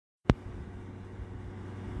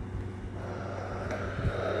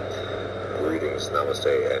Greetings,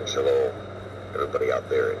 namaste, and shalom, everybody out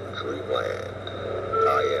there in dreamland.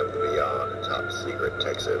 I am the Beyond Top Secret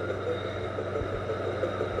Texan.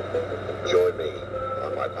 Join me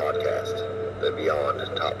on my podcast, the Beyond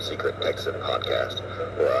Top Secret Texan podcast,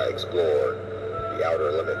 where I explore the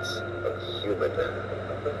outer limits of human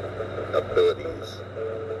abilities,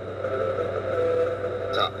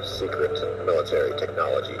 top secret military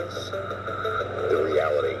technologies, the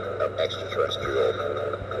reality of extraterrestrial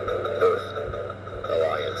Earth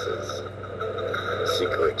alliances,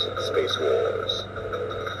 secret space wars,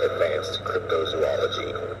 advanced cryptozoology,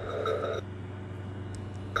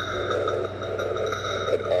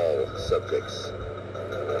 and all subjects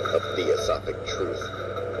of theosophic truth,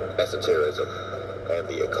 esotericism, and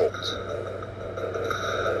the occult.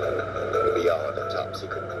 The Beyond Top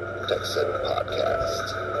Secret Texan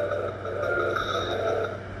podcast.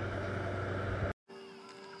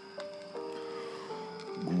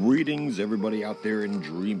 Greetings, everybody out there in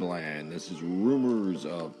dreamland. This is Rumors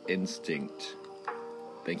of Instinct.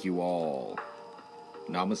 Thank you all.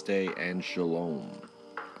 Namaste and shalom.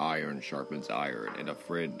 Iron sharpens iron, and a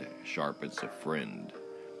friend sharpens a friend.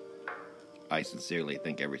 I sincerely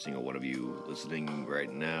thank every single one of you listening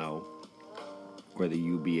right now, whether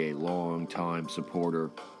you be a long-time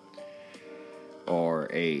supporter or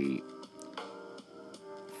a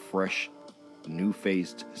fresh,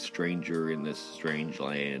 new-faced stranger in this strange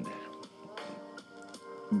land.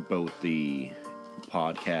 Both the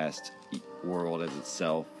podcast world as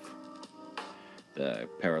itself, the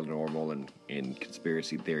paranormal and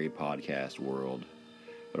conspiracy theory podcast world,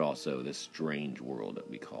 but also this strange world that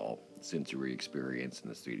we call sensory experience in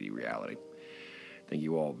this 3D reality. Thank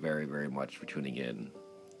you all very, very much for tuning in.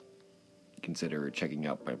 Consider checking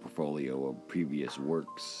out my portfolio of previous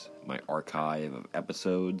works, my archive of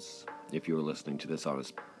episodes, if you're listening to this on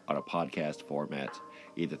a podcast format,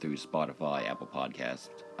 either through Spotify, Apple Podcasts,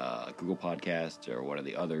 Google Podcasts, or one of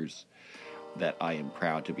the others that I am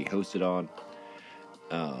proud to be hosted on.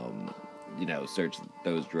 Search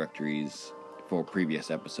those directories for previous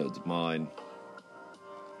episodes of mine,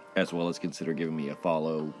 as well as consider giving me a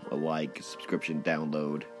follow, a like, a subscription,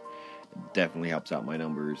 download. It definitely helps out my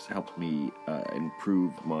numbers, helps me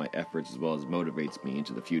improve my efforts, as well as motivates me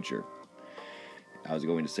into the future. I was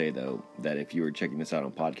going to say, though, that if you were checking this out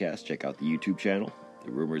on podcast, check out the YouTube channel,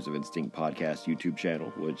 the Rumors of Instinct podcast YouTube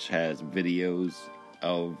channel, which has videos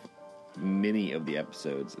of many of the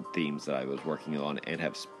episodes and themes that I was working on and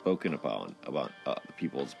have spoken upon about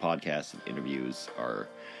people's podcasts and interviews.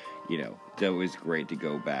 It's always great to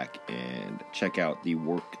go back and check out the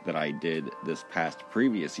work that I did this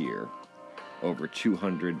previous year. Over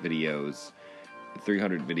 200 videos,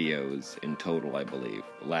 300 videos in total, I believe,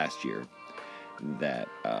 last year, that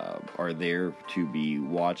are there to be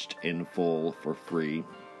watched in full for free.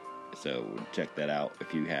 So check that out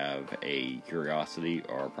if you have a curiosity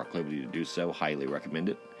or proclivity to do so. Highly recommend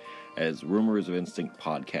it, as Rumors of Instinct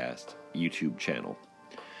podcast YouTube channel.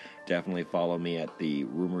 Definitely follow me at the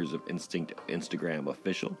Rumors of Instinct Instagram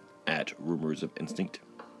official, at Rumors of Instinct.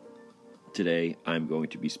 Today I'm going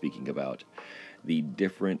to be speaking about the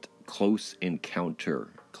different close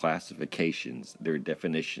encounter classifications, their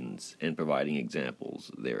definitions, and providing examples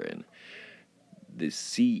therein. The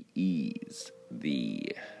CEs,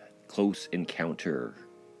 the close encounter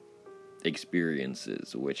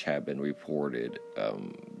experiences, which have been reported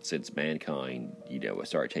since mankind,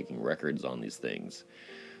 started taking records on these things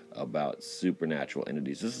about supernatural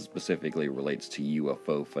entities. This specifically relates to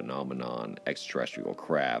UFO phenomenon, extraterrestrial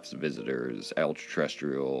crafts, visitors,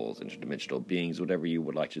 extraterrestrials, interdimensional beings, whatever you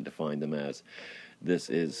would like to define them as. This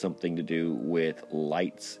is something to do with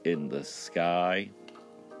lights in the sky,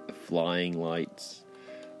 flying lights,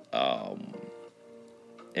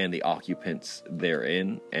 and the occupants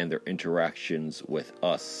therein, and their interactions with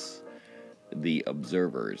us, the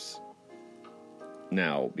observers.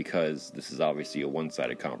 Now, because this is obviously a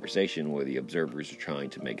one-sided conversation where the observers are trying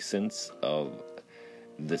to make sense of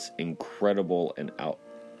this incredible and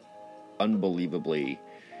unbelievably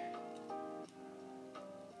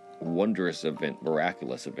wondrous event,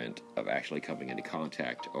 miraculous event of actually coming into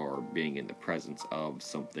contact or being in the presence of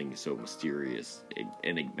something so mysterious,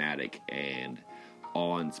 enigmatic, and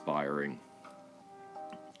awe-inspiring,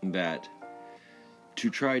 that to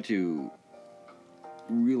try to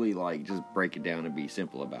really just break it down and be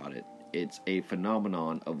simple about it, it's a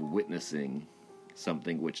phenomenon of witnessing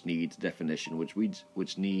something which needs definition,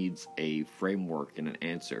 which needs a framework and an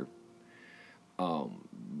answer.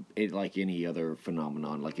 Like any other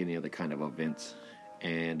phenomenon, like any other kind of event,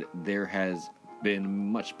 and there has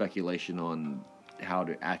been much speculation on how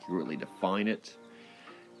to accurately define it,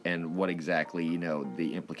 and what exactly,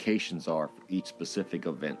 the implications are for each specific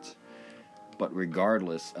event. But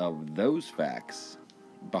regardless of those facts,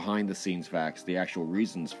 behind the scenes facts, the actual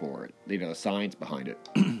reasons for it, the science behind it,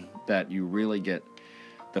 that you really get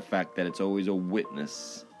the fact that it's always a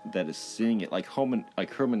witness that is seeing it, like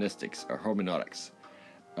hermeneutics or hermeneutics.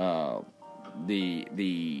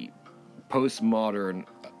 The postmodern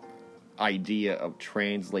idea of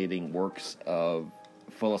translating works of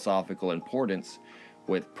philosophical importance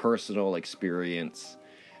with personal experience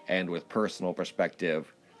and with personal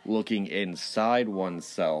perspective, looking inside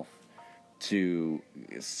oneself to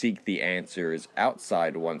seek the answers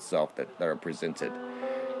outside oneself that are presented,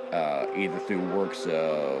 either through works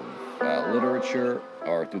of literature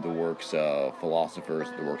or through the works of philosophers,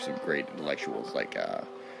 the works of great intellectuals like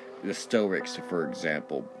the Stoics, for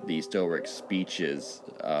example. The Stoic speeches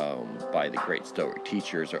by the great Stoic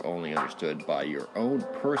teachers are only understood by your own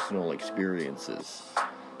personal experiences,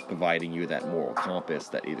 providing you that moral compass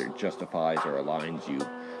that either justifies or aligns you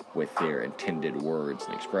with their intended words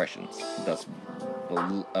and expressions, thus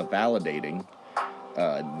validating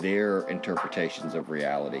their interpretations of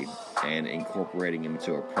reality and incorporating them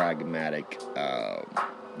into a pragmatic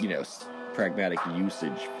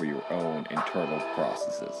usage for your own internal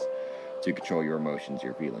processes to control your emotions,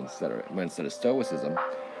 your feelings, etc. Instead of Stoicism,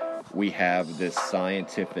 we have this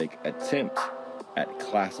scientific attempt at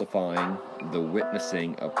classifying the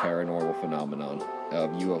witnessing of paranormal phenomenon,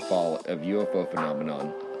 of UFO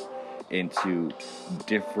phenomenon, into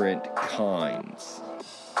different kinds.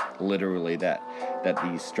 Literally, that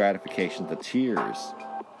these stratifications, the tiers,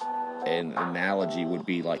 an analogy would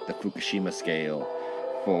be like the Fukushima scale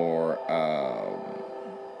for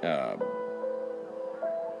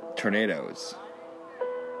tornadoes.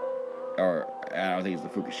 Or, I don't think it's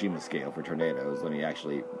the Fukushima scale for tornadoes. Let me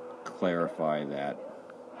actually clarify that.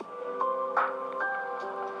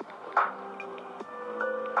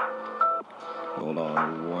 Hold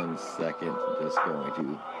on 1 second. Just going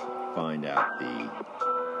to find out the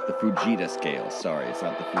Fujita scale. Sorry, it's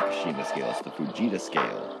not the Fukushima scale. It's the Fujita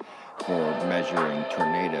scale for measuring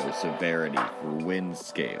tornado severity for wind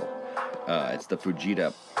scale. It's the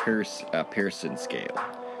Fujita Pearson scale,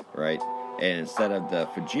 right? And instead of the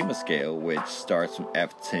Fujima scale, which starts with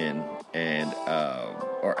F10 and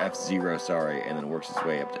or F0, sorry, and then works its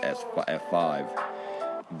way up to F5,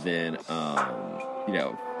 then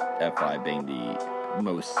F5 being the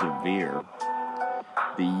most severe,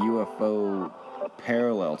 the UFO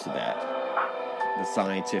parallel to that, the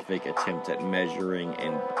scientific attempt at measuring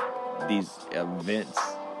in these events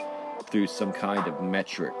through some kind of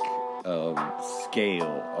metric of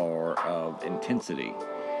scale or of intensity,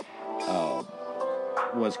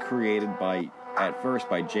 was created at first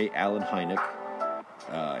by J. Allen Hynek.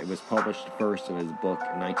 It was published first in his book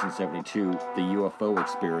in 1972, The UFO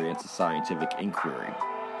Experience, A Scientific Inquiry.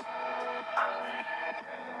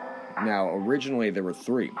 Now, originally there were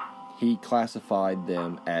three. He classified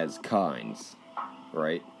them as kinds,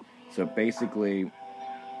 right? So basically,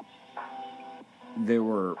 there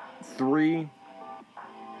were three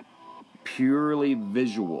purely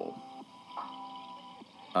visual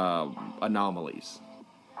anomalies,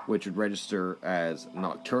 which would register as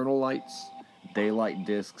nocturnal lights, daylight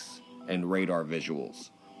discs, and radar visuals.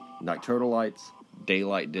 Nocturnal lights,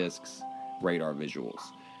 daylight discs, radar visuals.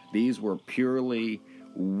 These were purely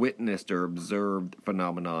witnessed or observed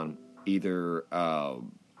phenomenon, either of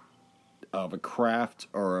a craft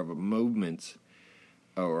or of a movement,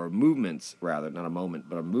 or movements rather, not a moment,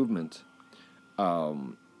 but a movement,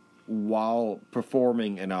 while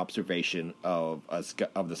performing an observation of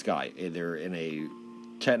the sky, either in a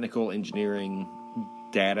technical engineering,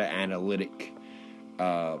 data analytic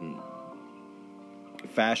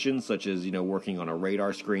fashion, such as working on a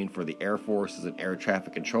radar screen for the Air Force as an air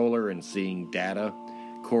traffic controller and seeing data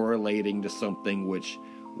correlating to something which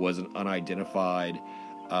was an unidentified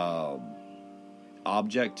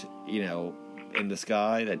object, in the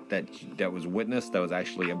sky that was witnessed, that was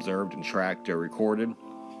actually observed and tracked or recorded.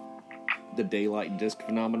 The daylight disk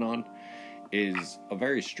phenomenon is a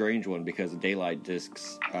very strange one because the daylight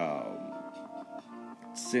discs,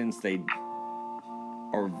 since they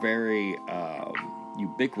are very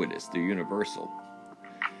ubiquitous, they're universal,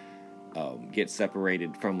 get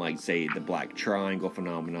separated from, like, say, the black triangle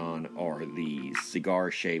phenomenon or the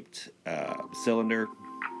cigar-shaped cylinder,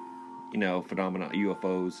 phenomenon,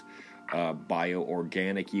 UFOs,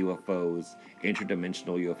 bioorganic UFOs,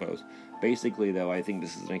 interdimensional UFOs. Basically, though, I think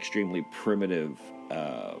this is an extremely primitive,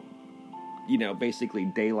 basically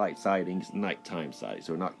daylight sightings, nighttime sightings,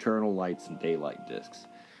 so nocturnal lights and daylight discs,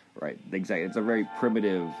 right? Exactly. It's a very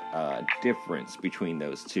primitive difference between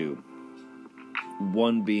those two.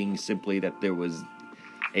 One being simply that there was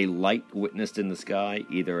a light witnessed in the sky,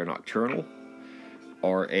 either a nocturnal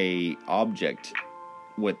or a object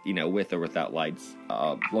with or without lights,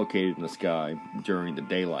 located in the sky during the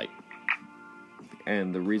daylight.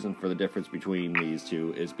 And the reason for the difference between these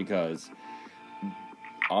two is because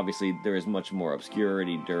obviously there is much more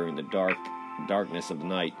obscurity during the darkness of the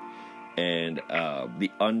night, and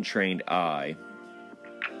the untrained eye,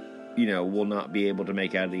 will not be able to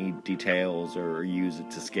make out any details or use it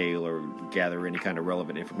to scale or gather any kind of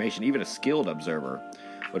relevant information. Even a skilled observer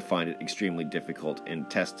would find it extremely difficult in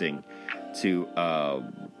testing to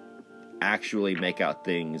actually make out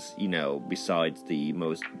things, besides the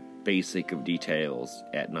most basic of details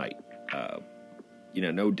at night.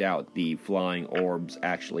 No doubt the flying orbs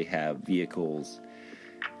actually have vehicles,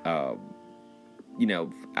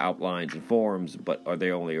 outlines and forms, but are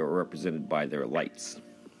they only represented by their lights?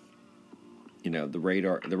 The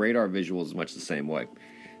radar visual is much the same way.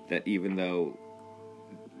 That even though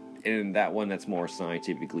in that one that's more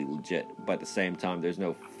scientifically legit, but at the same time there's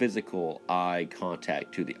no physical eye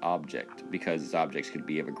contact to the object because these objects could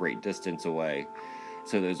be of a great distance away.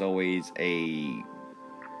 So there's always a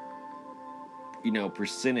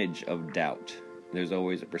percentage of doubt. There's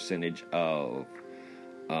always a percentage of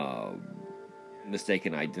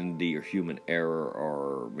mistaken identity or human error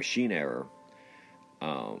or machine error,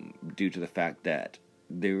 due to the fact that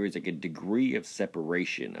there is a degree of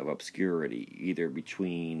separation of obscurity either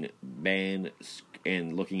between man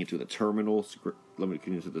and looking into the terminal,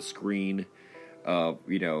 looking into the screen of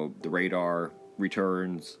the radar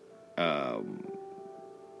returns,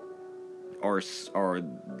 or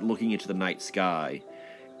looking into the night sky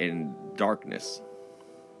in darkness.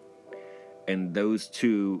 And those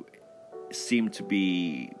two seem to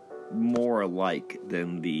be more alike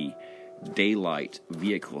than the daylight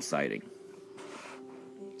vehicle sighting.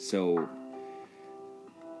 So,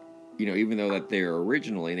 even though that they're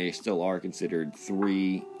originally, they still are considered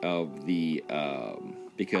three of the,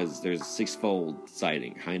 because there's a six-fold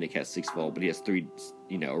sighting. Hynek has six-fold, but he has three,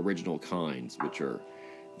 original kinds, which are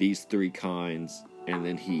these three kinds, and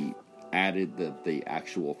then he added the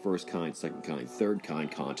actual first kind, second kind, third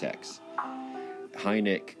kind context.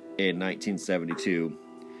 Hynek, in 1972,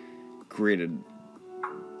 created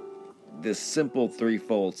this simple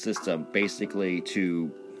threefold system, basically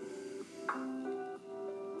to,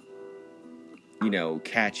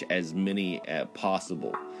 catch as many as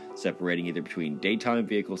possible, separating either between daytime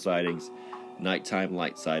vehicle sightings, nighttime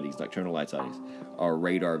light sightings, nocturnal light sightings, or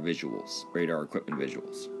radar equipment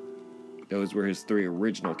visuals. Those were his three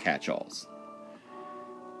original catch-alls.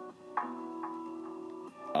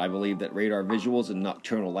 I believe that radar visuals and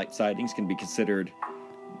nocturnal light sightings can be considered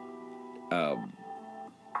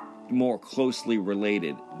more closely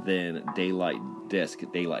related than daylight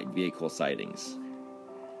vehicle sightings,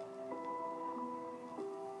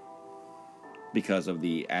 because of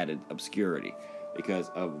the added obscurity, because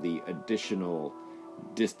of the additional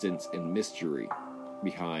distance and mystery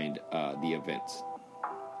behind the events.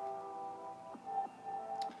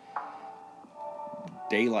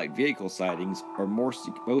 Daylight vehicle sightings are most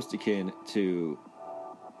akin to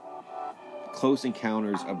close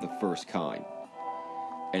encounters of the first kind.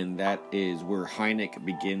 And that is where Hynek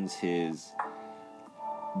begins his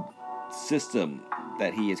system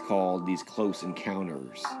that he has called these close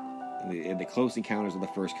encounters. And the close encounters of the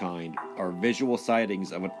first kind are visual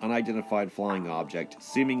sightings of an unidentified flying object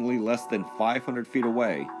seemingly less than 500 feet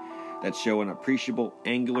away that show an appreciable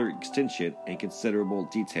angular extension and considerable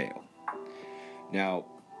detail. Now,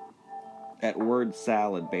 that word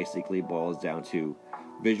salad basically boils down to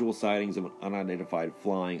visual sightings of an unidentified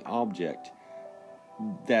flying object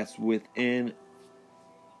that's within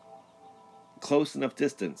close enough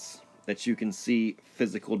distance that you can see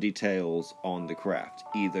physical details on the craft,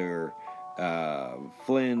 either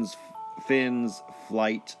fins,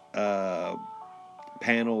 flight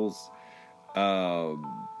panels,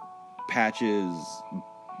 patches,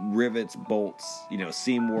 rivets, bolts,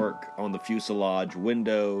 seam work on the fuselage,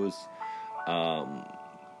 windows,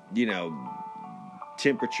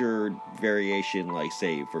 temperature variation, like,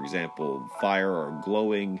 say, for example, fire or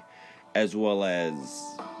glowing, as well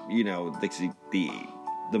as,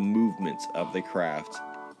 the movements of the craft,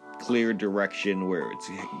 clear direction where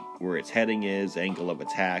its heading is, angle of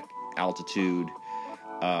attack, altitude,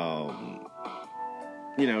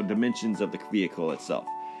 dimensions of the vehicle itself.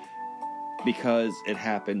 Because it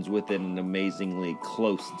happens within an amazingly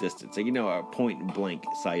close distance. A point-blank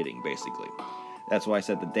sighting, basically. That's why I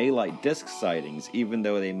said the daylight disc sightings, even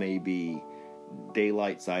though they may be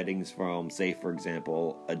daylight sightings from, say, for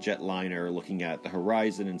example, a jetliner looking at the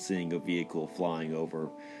horizon and seeing a vehicle flying over,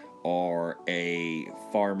 or a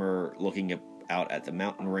farmer looking out at the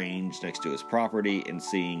mountain range next to his property and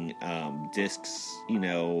seeing discs,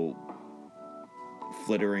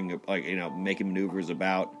 flittering, making maneuvers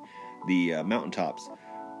about the mountaintops.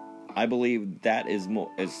 I believe that is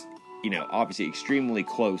obviously extremely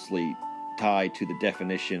closely tied to the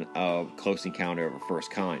definition of close encounter of a first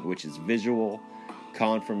kind, which is visual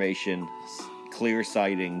confirmation, clear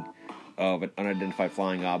sighting of an unidentified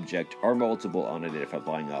flying object or multiple unidentified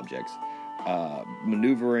flying objects,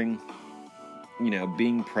 maneuvering,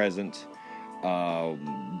 being present,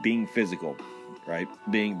 being physical, right?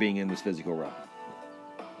 Being in this physical realm,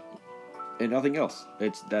 and nothing else.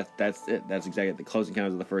 That's it. That's exactly it. The close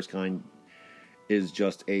encounters of the first kind is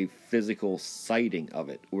just a physical sighting of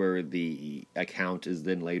it, where the account is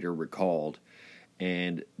then later recalled,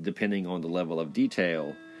 and depending on the level of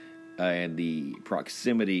detail and the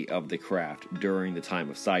proximity of the craft during the time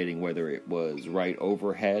of sighting, whether it was right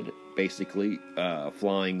overhead, basically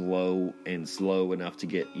flying low and slow enough to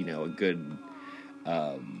get a good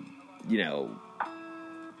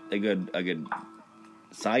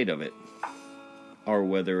sight of it, or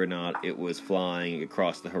whether or not it was flying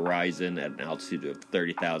across the horizon at an altitude of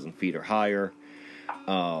 30,000 feet or higher.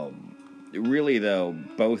 Really, though,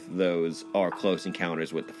 both of those are close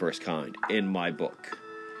encounters with the first kind, in my book.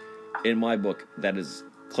 In my book, that is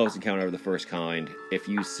close encounter of the first kind. If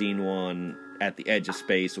you've seen one at the edge of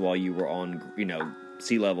space while you were on,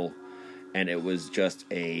 sea level, and it was just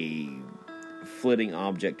a flitting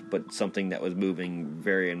object, but something that was moving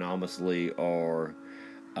very anomalously, or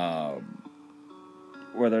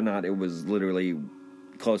whether or not it was literally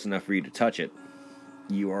close enough for you to touch it,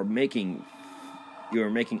 you are making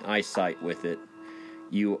eyesight with it.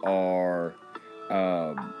 You are,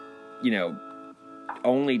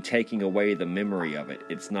 only taking away the memory of it.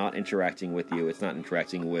 It's not interacting with you. It's not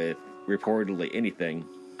interacting with reportedly anything.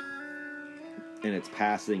 And its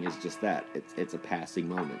passing is just that. It's a passing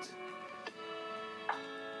moment.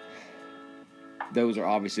 Those are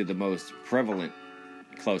obviously the most prevalent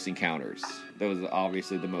close encounters. Those are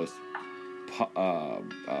obviously the most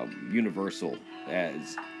universal,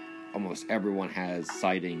 as almost everyone has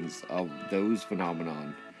sightings of those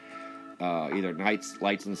phenomenon. Either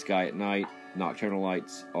lights in the sky at night, nocturnal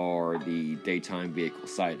lights, or the daytime vehicle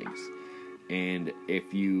sightings. And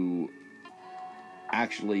if you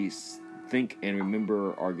actually think and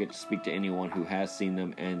remember, or get to speak to anyone who has seen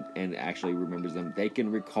them and actually remembers them, they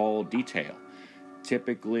can recall detail.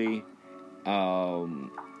 Typically,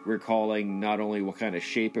 recalling not only what kind of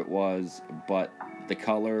shape it was, but the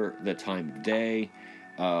color, the time of day,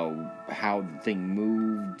 how the thing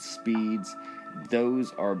moved, speeds.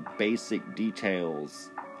 Those are basic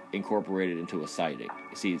details incorporated into a sighting.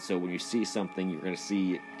 See, so when you see something, you're going to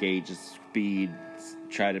see it gauge its speed,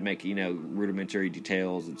 try to make, rudimentary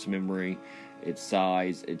details, its memory, its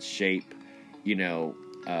size, its shape,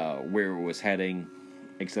 where it was heading,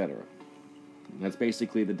 etc. That's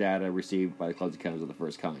basically the data received by the close encounters of the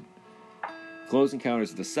first kind. Close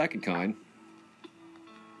encounters of the second kind,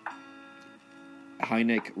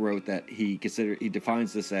 Hynek wrote that he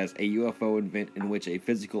defines this as a UFO event in which a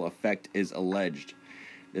physical effect is alleged.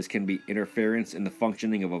 This can be interference in the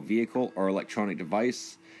functioning of a vehicle or electronic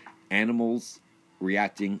device, animals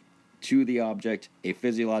reacting to the object, a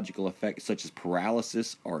physiological effect such as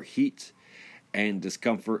paralysis or heat, and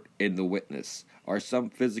discomfort in the witness, or some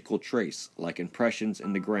physical trace like impressions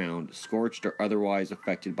in the ground, scorched or otherwise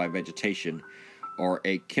affected by vegetation, or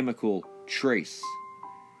a chemical trace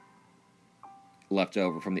left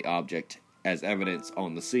over from the object as evidence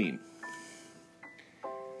on the scene.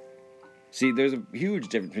 See, there's a huge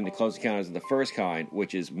difference between the close encounters of the first kind,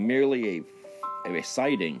 which is merely a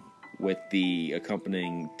sighting with the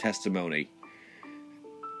accompanying testimony,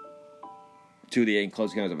 to the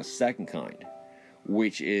close encounters of a second kind,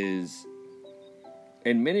 which is,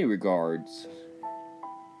 in many regards,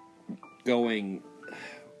 going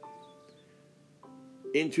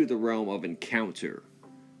into the realm of encounter.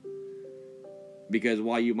 Because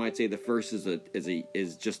while you might say the first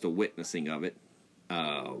is just a witnessing of it,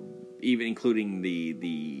 even including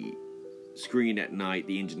the screen at night,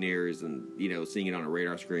 the engineers, and seeing it on a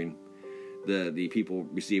radar screen, the people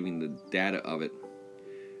receiving the data of it,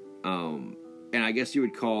 and I guess you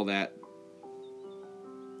would call that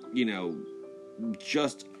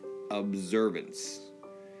just observance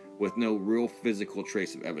with no real physical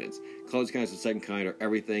trace of evidence. Close encounters of the second kind are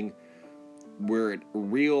everything where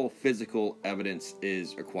real physical evidence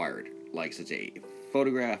is required, like such a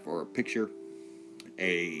photograph or a picture,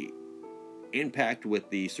 a impact with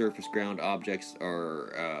the surface ground objects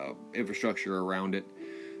or infrastructure around it,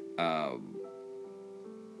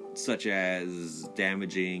 such as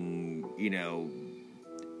damaging,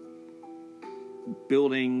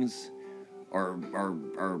 buildings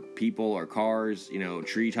or people or cars,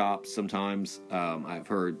 treetops sometimes. I've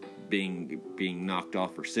heard being knocked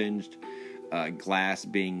off or singed. Glass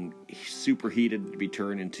being superheated to be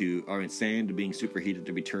turned into, or sand being superheated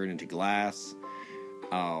to be turned into glass.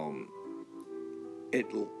 It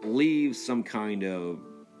leaves some kind of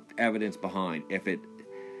evidence behind. If it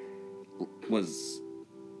was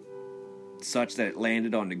such that it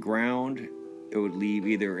landed on the ground, it would leave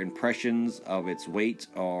either impressions of its weight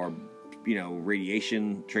or,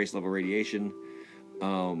 radiation, trace level radiation.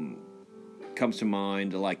 Comes to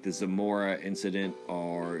mind like the Zamora incident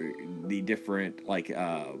or the different, I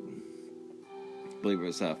believe it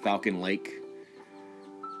was Falcon Lake,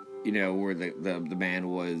 where the man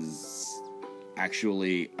was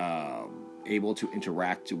actually able to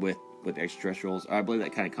interact with extraterrestrials. I believe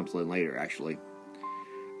that kind of comes in later, actually.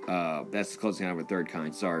 That's the closest encounter of a third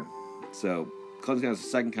kind, sorry. So, closest encounter of the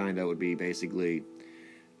second kind, that would be basically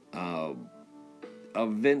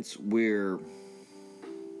events where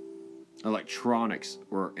electronics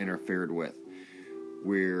were interfered with,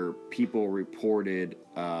 where people reported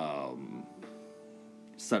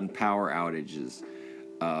sudden power outages,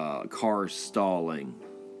 cars stalling,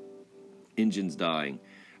 engines dying,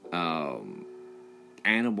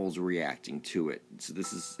 animals reacting to it. So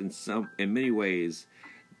this is in many ways,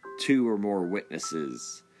 two or more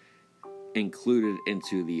witnesses included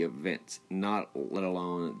into the event, not let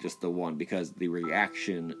alone just the one, because the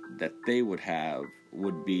reaction that they would have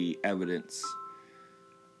would be evidence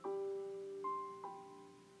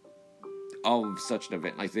of such an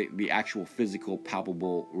event, like the actual physical,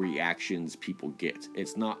 palpable reactions people get.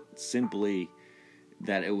 It's not simply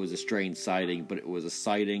that it was a strange sighting, but it was a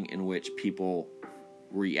sighting in which people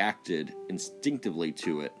reacted instinctively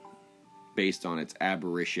to it based on its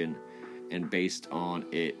aberration and based on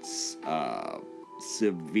its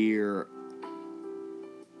severe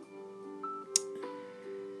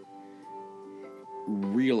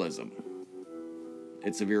realism,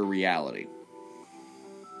 its severe reality.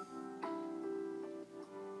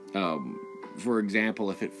 For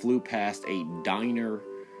example, if it flew past a diner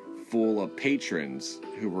full of patrons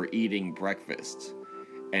who were eating breakfast,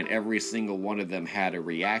 and every single one of them had a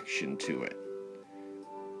reaction to it,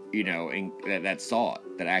 and that saw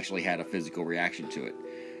it, that actually had a physical reaction to it,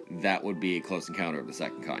 that would be a close encounter of the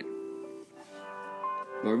second kind.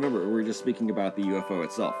 But remember, we're just speaking about the UFO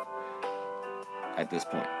itself at this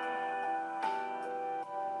point.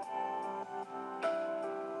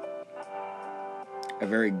 A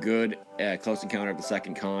very good close encounter of the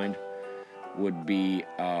second kind would be,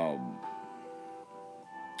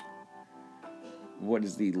 what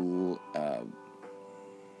is the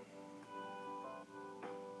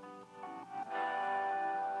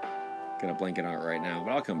kind of blanking on it right now,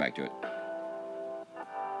 but I'll come back to it.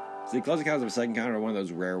 So the Close Encounters of a Second Kind are one of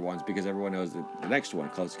those rare ones because everyone knows that the next one,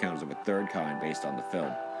 Close Encounters of a Third Kind, based on the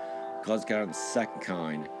film. Close Encounters of the Second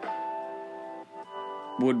Kind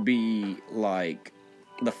would be like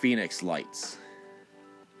the Phoenix Lights.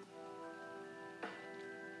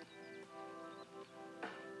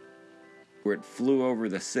 Where it flew over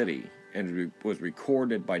the city and was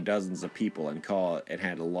recorded by dozens of people and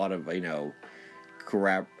had a lot of,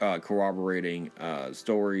 corroborating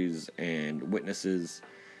stories and witnesses.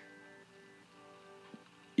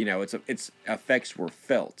 Its effects were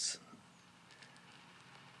felt.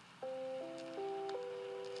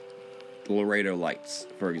 The Laredo Lights,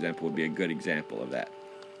 for example, would be a good example of that.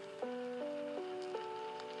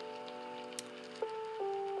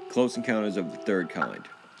 Close Encounters of the Third Kind.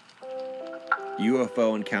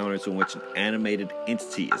 UFO encounters in which an animated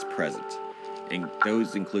entity is present, and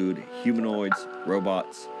those include humanoids,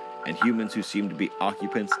 robots, and humans who seem to be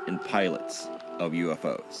occupants and pilots of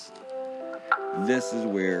UFOs. This is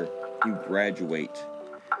where you graduate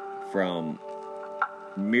from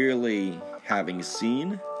merely having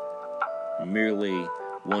seen, merely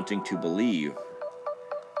wanting to believe,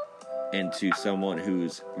 into someone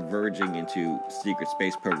who's verging into secret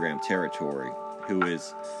space program territory, who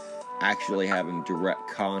is actually having direct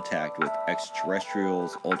contact with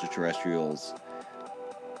extraterrestrials, ultra-terrestrials,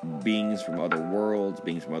 beings from other worlds,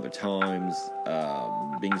 beings from other times,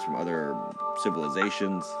 beings from other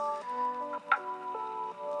civilizations.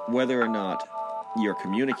 Whether or not you're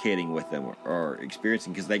communicating with them or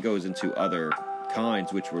experiencing, because that goes into other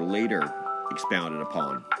kinds which were later expounded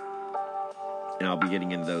upon. And I'll be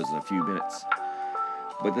getting into those in a few minutes.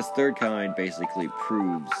 But this third kind basically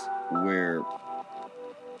proves where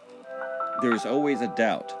there's always a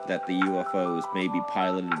doubt that the UFOs may be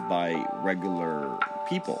piloted by regular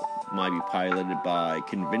people, might be piloted by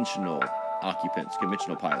conventional occupants,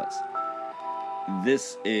 conventional pilots.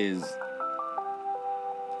 This is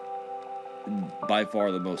by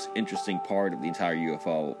far the most interesting part of the entire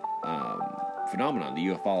UFO phenomenon, the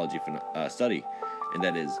ufology study, and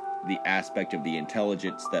that is the aspect of the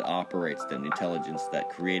intelligence that operates them, the intelligence that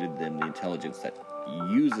created them, the intelligence that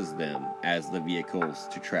uses them as the vehicles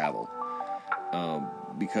to travel.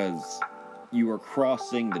 Because you are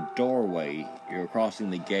crossing the doorway, you're crossing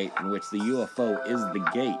the gate in which the UFO is the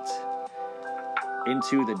gate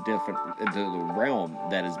into the realm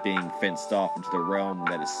that is being fenced off, into the realm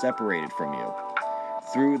that is separated from you,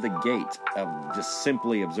 through the gate of just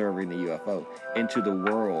simply observing the UFO, into the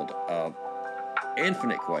world of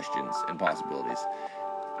infinite questions and possibilities,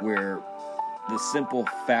 where the simple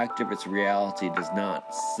fact of its reality does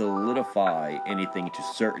not solidify anything to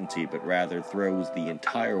certainty, but rather throws the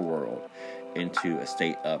entire world into a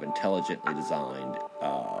state of intelligently designed,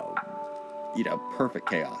 perfect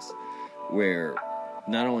chaos, where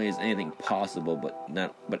not only is anything possible, but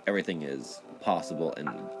everything is possible and,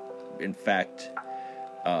 in fact,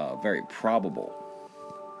 very probable.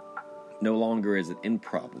 No longer is it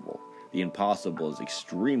improbable. The impossible is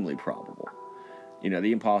extremely probable.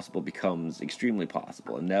 The impossible becomes extremely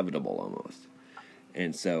possible, inevitable almost.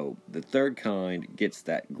 And so the third kind gets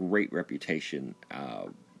that great reputation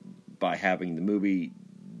by having the movie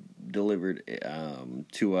delivered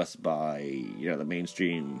to us by the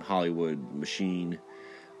mainstream Hollywood machine.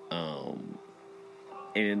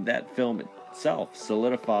 And that film itself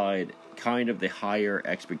solidified kind of the higher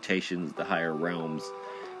expectations, the higher realms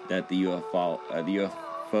that the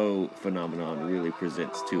UFO phenomenon really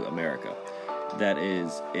presents to America. That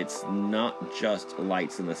is, it's not just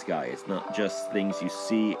lights in the sky. It's not just things you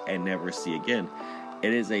see and never see again.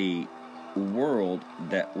 It is a world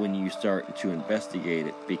that, when you start to investigate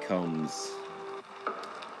it, becomes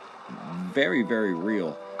very, very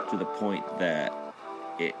real, to the point that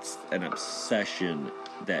it's an obsession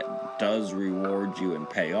that does reward you and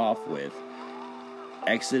pay off with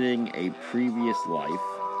exiting a previous life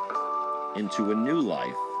into a new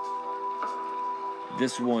life.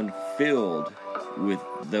 This one filled with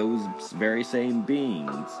those very same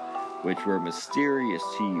beings which were mysterious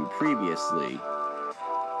to you previously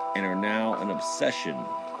and are now an obsession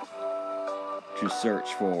to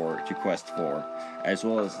search for, to quest for, as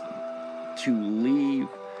well as to leave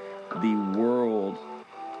the world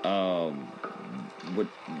of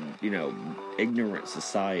ignorant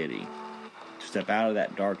society, to step out of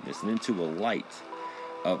that darkness and into a light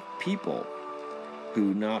of people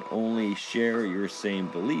who not only share your same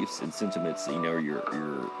beliefs and sentiments, your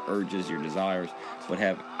urges, your desires, but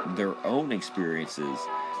have their own experiences.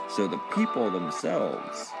 So the people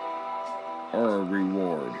themselves are a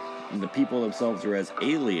reward, and the people themselves are as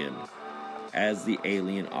alien as the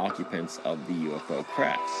alien occupants of the UFO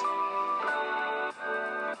crafts.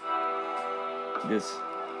 This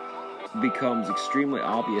becomes extremely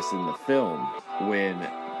obvious in the film when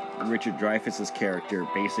Richard Dreyfuss's character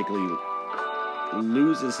basically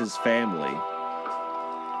loses his family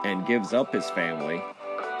and gives up his family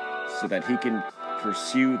so that he can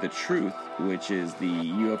pursue the truth, which is the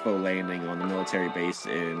UFO landing on the military base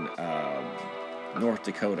in North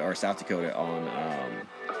Dakota or South Dakota on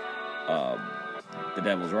the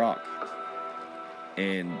Devil's Rock,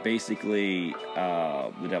 and basically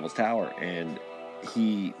the Devil's Tower, and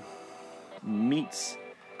he meets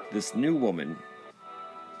this new woman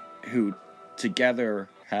who together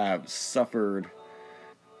have suffered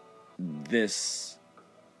this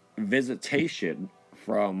visitation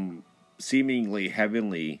from seemingly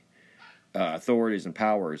heavenly authorities and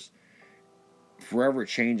powers, forever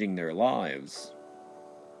changing their lives,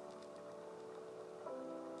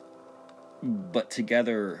 but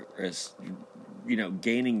together as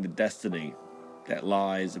gaining the destiny that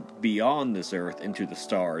lies beyond this earth into the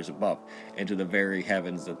stars above, into the very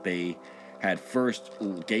heavens that they had first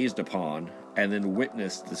gazed upon and then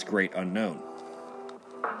witnessed this great unknown.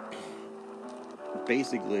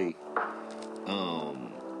 Basically,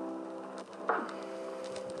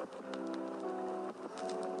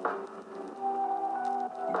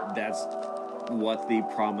 that's what the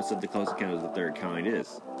promise of the Close Encounters of the Third Kind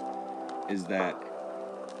is that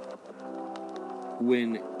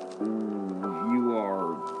when you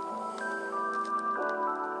are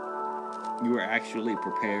actually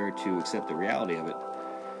prepared to accept the reality of it,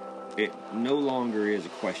 it no longer is a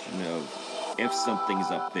question of if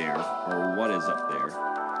something's up there or what is up there,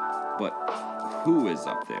 but who is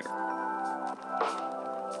up there.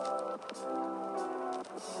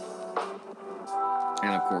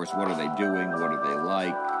 And of course, what are they doing? What are they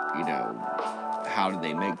like? You know, how do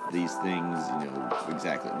they make these things? You know,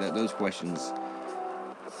 exactly. Those questions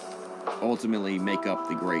ultimately make up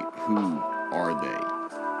the great "who are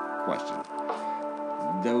they" question.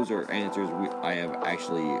 Those are answers I have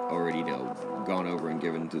actually already, you know, gone over and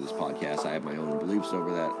given to this podcast. I have my own beliefs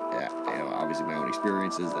over that, you know, obviously my own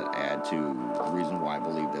experiences that add to the reason why I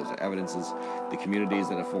believe those are evidences. The communities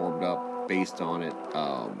that have formed up based on it,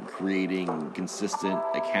 creating consistent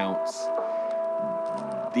accounts.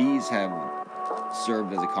 These have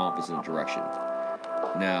served as a compass and a direction.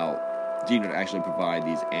 Now, Gino to actually provide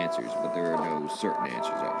these answers, but there are no certain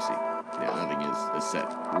answers, obviously. You know, nothing is set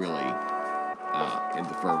really in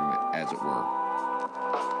the firmament, as it were.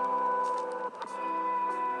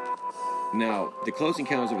 Now, the Close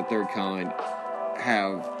Encounters of a Third Kind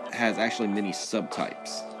has actually many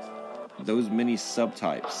subtypes. Those many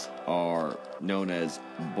subtypes are known as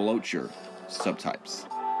Blocher subtypes.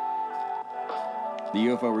 The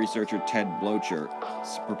UFO researcher Ted Blocher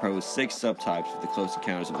proposed 6 subtypes of the Close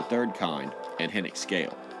Encounters of the Third Kind and Hennick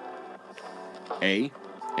scale. A,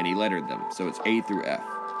 and he lettered them, so it's A through F.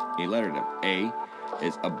 He lettered them. A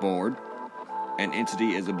is aboard. An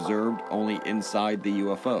entity is observed only inside the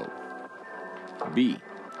UFO. B,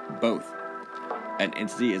 both. An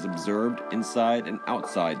entity is observed inside and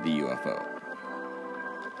outside the UFO.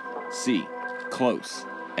 C, close.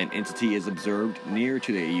 An entity is observed near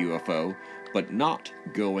to the UFO, but not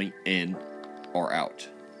going in or out.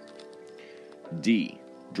 D,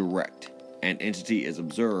 direct. An entity is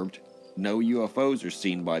observed. No UFOs are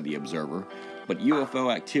seen by the observer, but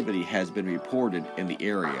UFO activity has been reported in the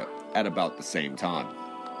area at about the same time.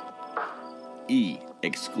 E,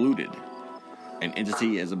 excluded. An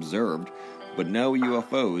entity is observed, but no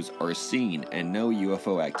UFOs are seen and no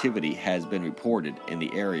UFO activity has been reported in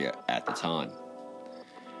the area at the time.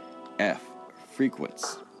 F,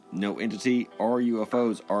 frequents. No entity or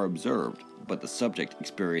UFOs are observed, but the subject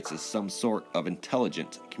experiences some sort of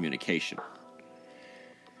intelligent communication.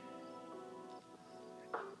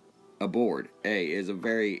 Aboard. A is a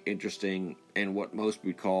very interesting and what most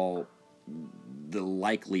would call the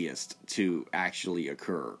likeliest to actually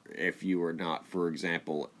occur if you are not, for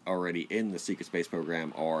example, already in the secret space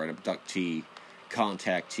program or an abductee,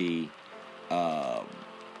 contactee,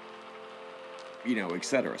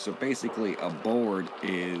 etc. So basically, aboard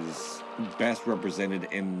is best represented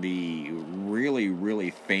in the really, really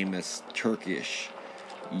famous Turkish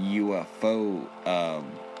UFO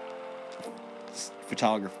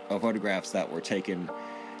photographs that were taken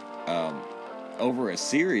over a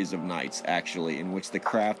series of nights, actually, in which the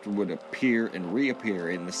craft would appear and reappear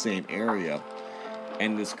in the same area.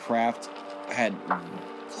 And this craft had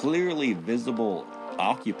clearly visible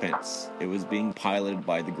occupants. It was being piloted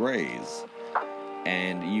by the Greys.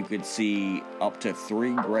 And you could see up to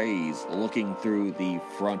 3 Greys looking through the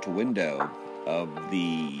front window of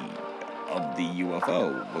the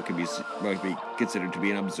UFO, what could be considered to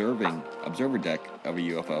be an observer deck of a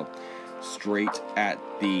UFO, straight at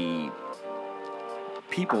the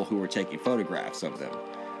people who were taking photographs of them.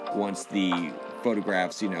 Once the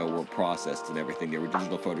photographs, were processed and everything, they were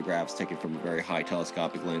digital photographs taken from a very high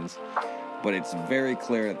telescopic lens. But it's very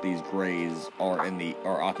clear that these Greys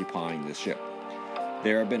are occupying the ship.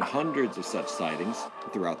 There have been hundreds of such sightings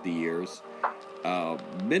throughout the years,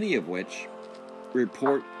 many of which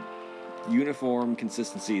report uniform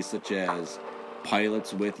consistencies such as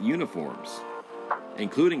pilots with uniforms,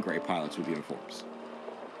 including Grey pilots with uniforms.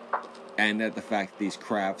 And that the fact that these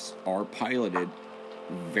crafts are piloted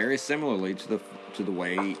very similarly to the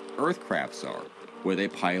way Earth crafts are, where they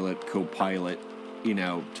pilot, co-pilot,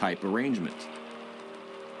 type arrangement.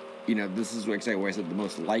 This is where I said the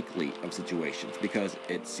most likely of situations, because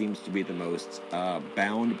it seems to be the most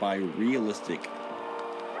bound by realistic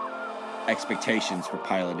expectations for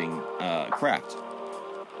piloting craft,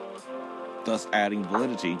 thus adding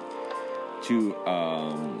validity to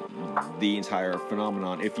the entire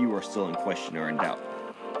phenomenon if you are still in question or in doubt.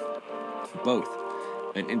 Both.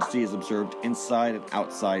 An entity is observed inside and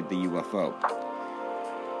outside the UFO.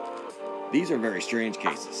 These are very strange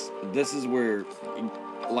cases. This is where,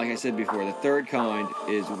 like I said before, the third kind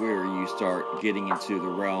is where you start getting into the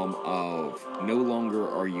realm of no longer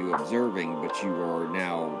are you observing, but you are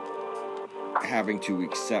now having to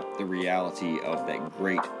accept the reality of that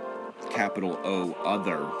great capital O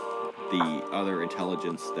other, the other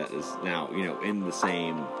intelligence that is now, in the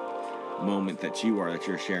same moment that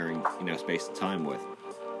you're sharing, space and time with.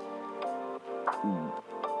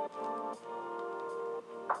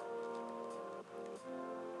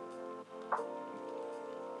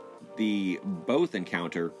 The both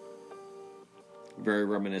encounter very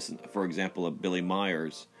reminiscent, for example, of Billy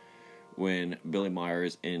Myers, when Billy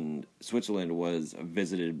Myers in Switzerland was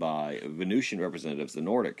visited by Venusian representatives, the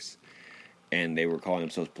Nordics, and they were calling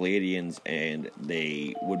themselves Pleiadians, and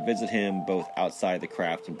they would visit him both outside the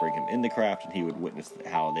craft and bring him in the craft, and he would witness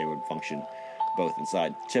how they would function both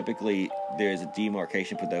inside. Typically, there's a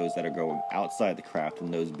demarcation for those that are going outside the craft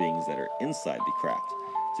and those beings that are inside the craft.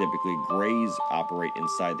 Typically, Greys operate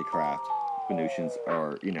inside the craft. Venusians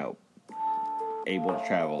are, able to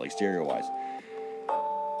travel exterior-wise.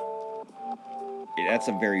 That's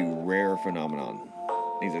a very rare phenomenon.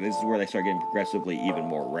 This is where they start getting progressively even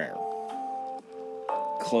more rare.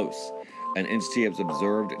 Close. An entity is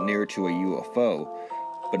observed near to a UFO,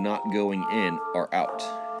 but not going in or out.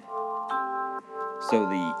 So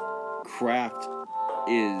the craft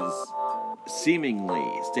is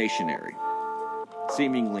seemingly stationary,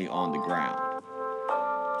 seemingly on the ground,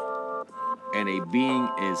 and a being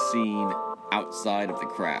is seen outside of the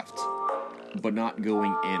craft, but not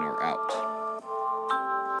going in or out.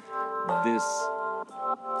 This,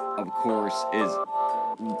 of course, is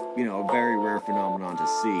a very rare phenomenon to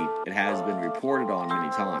see. It has been reported on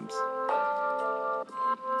many times.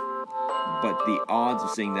 But the odds of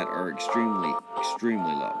seeing that are extremely,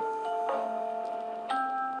 extremely low.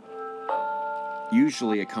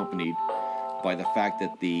 Usually accompanied by the fact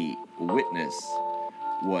that the witness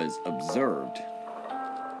was observed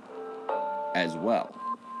as well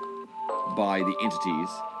by the entities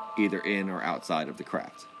either in or outside of the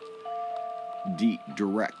craft.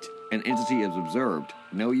 Direct. An entity is observed.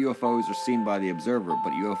 No UFOs are seen by the observer,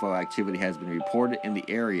 but UFO activity has been reported in the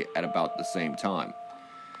area at about the same time.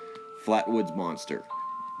 Flatwoods Monster.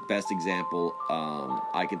 Best example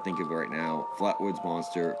I can think of right now. Flatwoods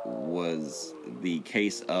Monster was the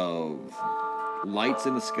case of lights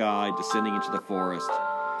in the sky descending into the forest.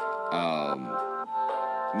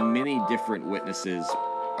 Many different witnesses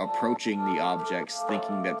approaching the objects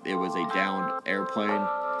thinking that it was a downed airplane,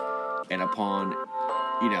 and upon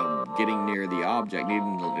getting near the object, near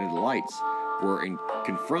the lights, were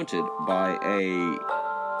confronted by a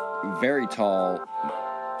very tall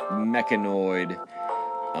mechanoid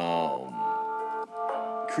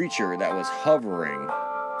creature that was hovering.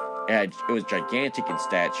 It was gigantic in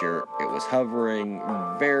stature. It was hovering,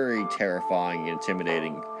 very terrifying and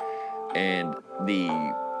intimidating. And the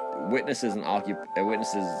witnesses and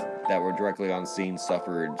witnesses that were directly on scene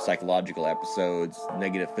suffered psychological episodes,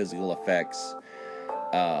 negative physical effects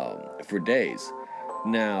for days.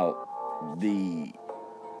 Now, the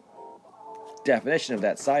definition of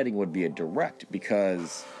that sighting would be a direct,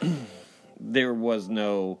 because there was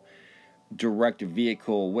no direct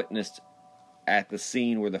vehicle witnessed at the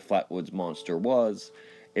scene where the Flatwoods Monster was.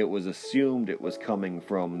 It was assumed it was coming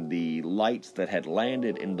from the lights that had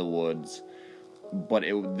landed in the woods, but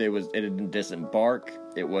it didn't disembark.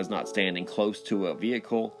 It was not standing close to a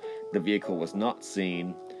vehicle. The vehicle was not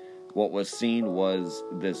seen. What was seen was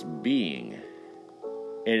this being.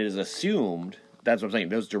 It is assumed, that's what I'm saying,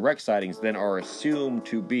 those direct sightings then are assumed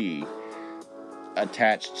to be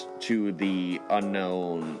attached to the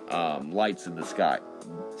unknown lights in the sky.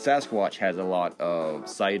 Sasquatch has a lot of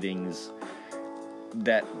sightings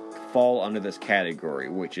that fall under this category,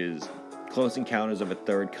 which is Close Encounters of a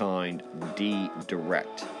Third Kind,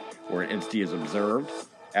 direct, where an entity is observed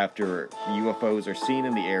after UFOs are seen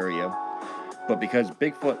in the area, but because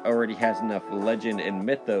Bigfoot already has enough legend and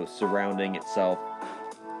mythos surrounding itself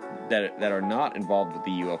that are not involved with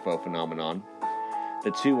the UFO phenomenon,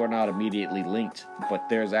 the two are not immediately linked, but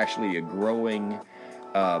there's actually a growing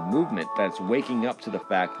movement that's waking up to the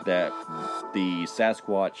fact that the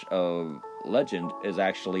Sasquatch of legend is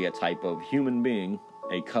actually a type of human being,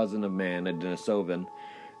 a cousin of man, a Denisovan,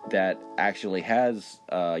 that actually has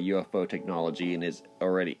UFO technology and is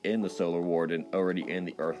already in the Solar Ward and already in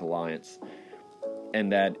the Earth Alliance,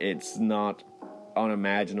 and that it's not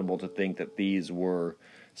unimaginable to think that these were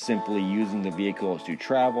simply using the vehicles to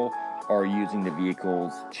travel or using the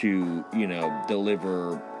vehicles to,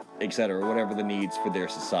 deliver, etc., whatever the needs for their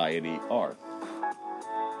society are.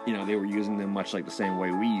 They were using them much like the same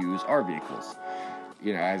way we use our vehicles,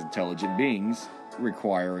 as intelligent beings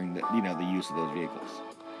requiring the use of those vehicles.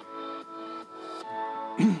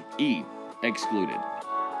 E. Excluded.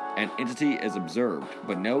 An entity is observed,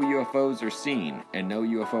 but no UFOs are seen, and no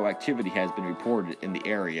UFO activity has been reported in the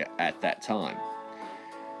area at that time.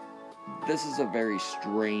 This is a very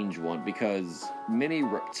strange one, because many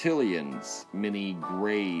reptilians, many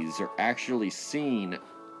greys, are actually seen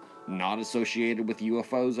not associated with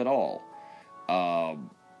UFOs at all.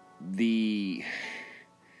 The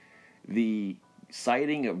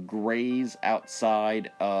sighting of greys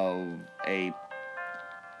outside of a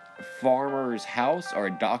farmer's house or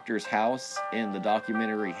a doctor's house in the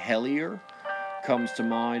documentary Hellier comes to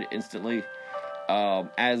mind instantly,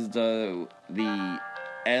 as the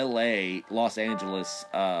L.A. Los Angeles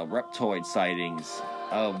reptoid sightings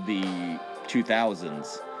of the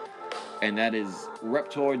 2000s, and that is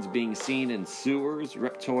reptoids being seen in sewers,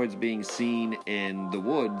 reptoids being seen in the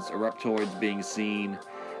woods, or reptoids being seen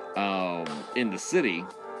in the city,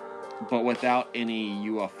 but without any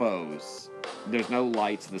UFOs. There's no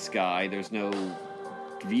lights in the sky, there's no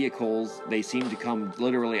vehicles. They seem to come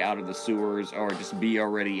literally out of the sewers, or just be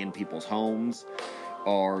already in people's homes,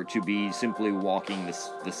 or to be simply walking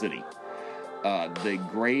the city. The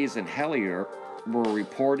Greys and Hellier were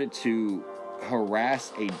reported to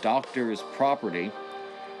harass a doctor's property,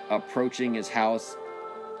 approaching his house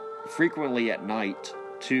frequently at night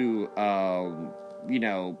to,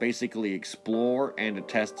 basically explore and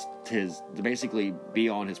to basically be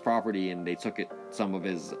on his property, and they took some of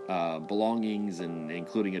his belongings, and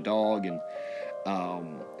including a dog, and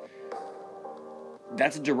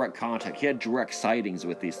that's a direct contact. He had direct sightings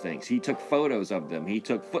with these things. He took photos of them. He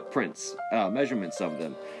took footprints, measurements of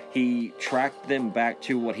them. He tracked them back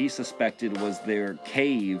to what he suspected was their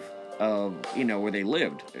cave of, where they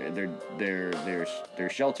lived, their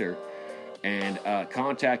shelter, and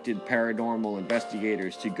contacted paranormal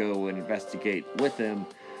investigators to go and investigate with him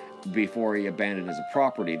before he abandoned his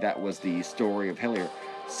property. That was the story of Hellier.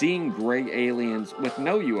 Seeing gray aliens with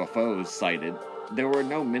no UFOs sighted. There were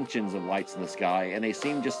no mentions of lights in the sky, and they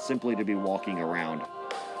seemed just simply to be walking around.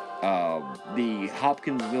 The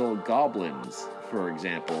Hopkinsville Goblins, for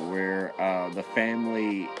example, where the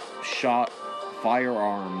family shot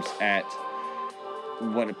firearms at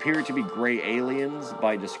what appeared to be gray aliens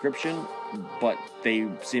by description, but they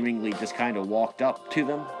seemingly just kind of walked up to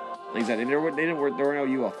them. Like I said, there were no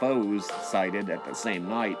UFOs sighted at the same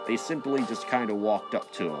night. They simply just kind of walked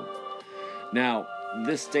up to them. Now,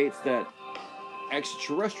 this states that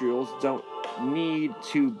extraterrestrials don't need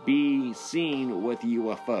to be seen with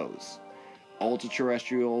UFOs.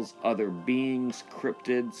 Ultra-terrestrials, other beings,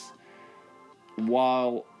 cryptids,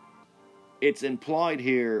 while it's implied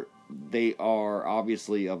here they are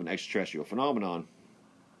obviously of an extraterrestrial phenomenon,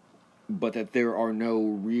 but that there are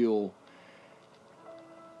no real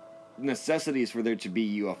necessities for there to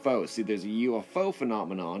be UFOs. See, there's a UFO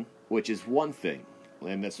phenomenon, which is one thing,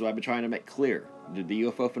 and that's what I've been trying to make clear. The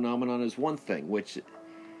UFO phenomenon is one thing, which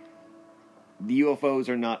the UFOs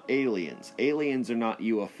are not aliens. Aliens are not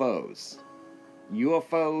UFOs.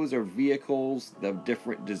 UFOs are vehicles of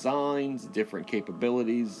different designs, different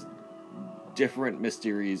capabilities, different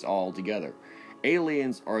mysteries altogether.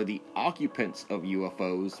 Aliens are the occupants of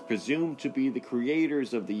UFOs, presumed to be the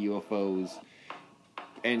creators of the UFOs,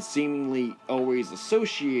 and seemingly always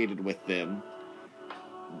associated with them.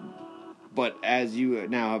 But as you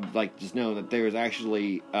now have just know that there's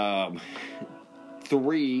actually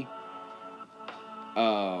 3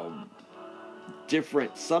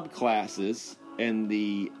 different subclasses in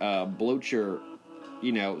the Blocher,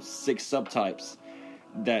 6 subtypes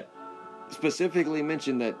that specifically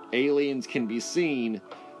mention that aliens can be seen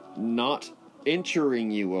not entering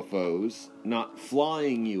UFOs, not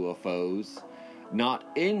flying UFOs, not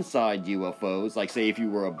inside UFOs, like say if you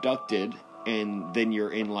were abducted and then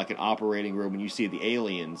you're in like an operating room and you see the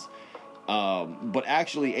aliens, but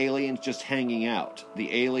actually aliens just hanging out.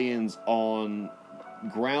 The aliens on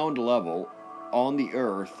ground level, on the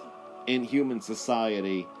earth, in human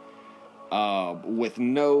society, with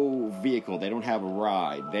no vehicle. They don't have a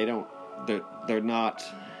ride. They didn't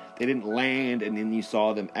land and then you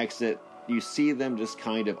saw them exit. You see them just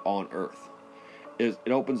kind of on earth. It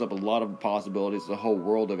opens up a lot of possibilities, the whole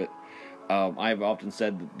world of it. I've often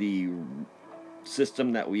said that the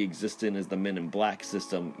system that we exist in is the Men in Black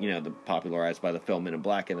system, the popularized by the film Men in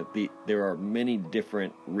Black, and that there are many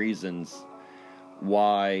different reasons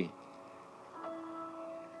why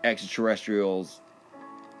extraterrestrials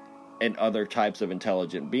and other types of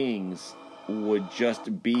intelligent beings would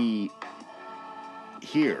just be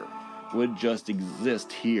here, would just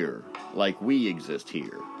exist here, like we exist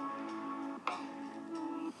here.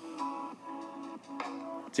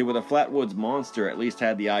 See, with a Flatwoods Monster, at least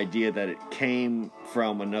had the idea that it came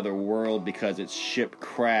from another world because its ship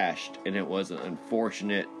crashed and it was an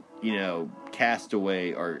unfortunate,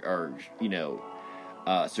 castaway or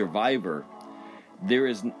survivor.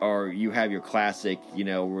 You have your classic,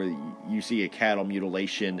 where you see a cattle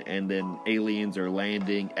mutilation and then aliens are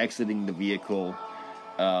landing, exiting the vehicle,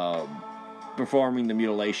 performing the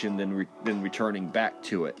mutilation, then returning back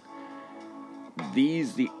to it.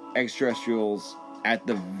 The extraterrestrials at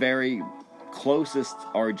the very closest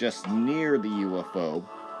are just near the UFO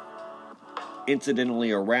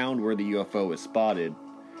incidentally around where the UFO is spotted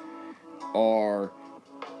are,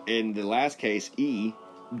 in the last case, E,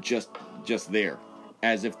 just there.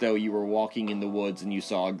 As if though you were walking in the woods and you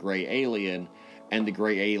saw a gray alien, and the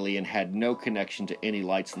gray alien had no connection to any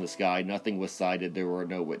lights in the sky. Nothing was sighted. There were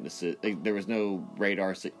no witnesses. There was no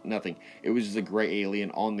radar, nothing. It was just a gray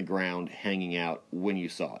alien on the ground hanging out when you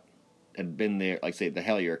saw it. Had been there, like say the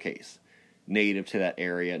Hellier case. Native to that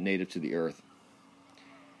area, native to the Earth.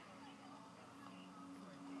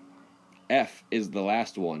 F is the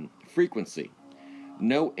last one. Frequency.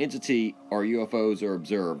 No entity or UFOs are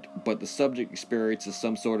observed, but the subject experiences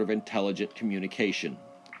some sort of intelligent communication.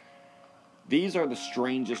 These are the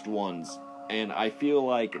strangest ones, and I feel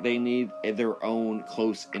like they need their own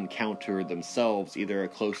close encounter themselves, either a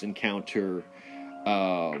close encounter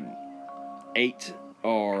 8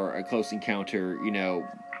 or a close encounter,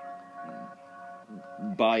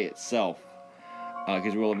 by itself,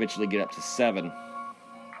 because we'll eventually get up to 7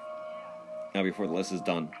 before the list is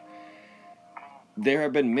done. There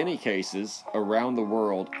have been many cases around the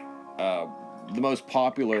world, the most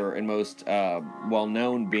popular and most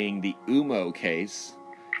well-known being the UMO case,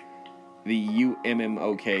 the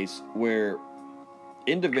UMMO case, where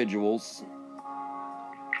individuals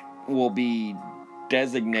will be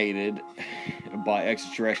designated by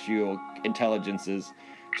extraterrestrial intelligences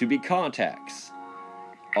to be contacts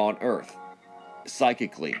on Earth,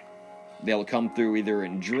 psychically. They'll come through either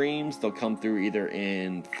in dreams, they'll come through either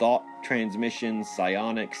in thought transmissions,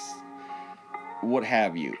 psionics, what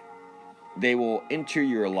have you. They will enter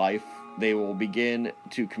your life, they will begin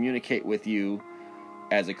to communicate with you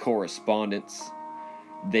as a correspondence,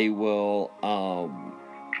 they will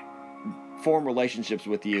form relationships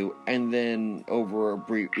with you, and then over a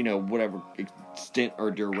brief, whatever extent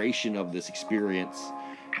or duration of this experience,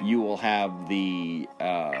 you will have the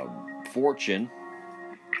fortune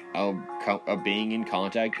of being in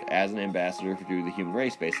contact as an ambassador through the human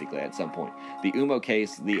race, basically, at some point. The UMO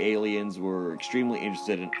case, the aliens were extremely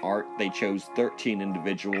interested in art. They chose 13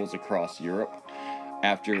 individuals across Europe.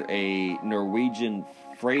 After a Norwegian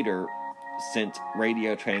freighter sent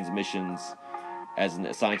radio transmissions as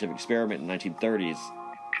a scientific experiment in the 1930s,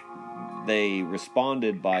 they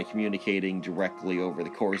responded by communicating directly over the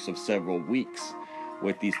course of several weeks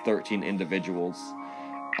with these 13 individuals,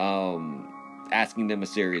 asking them a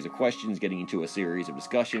series of questions, getting into a series of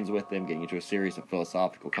discussions with them, getting into a series of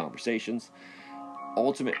philosophical conversations.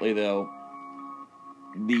 Ultimately, though,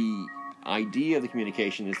 the idea of the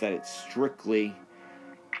communication is that it's strictly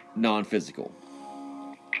non-physical.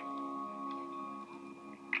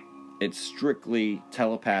 It's strictly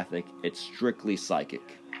telepathic. It's strictly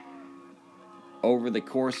psychic. Over the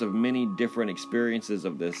course of many different experiences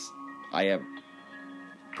of this, I have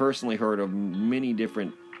personally heard of many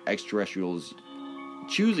different extraterrestrials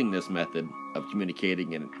choosing this method of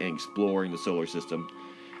communicating and exploring the solar system,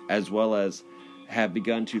 as well as have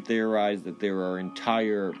begun to theorize that there are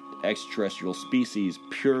entire extraterrestrial species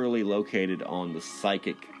purely located on the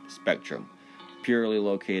psychic spectrum, purely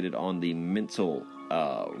located on the mental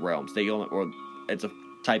realms. It's a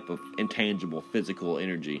type of intangible physical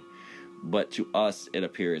energy, but to us it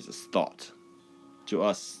appears as thought. To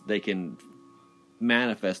us, they can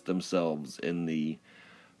manifest themselves in the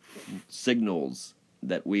signals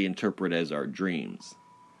that we interpret as our dreams.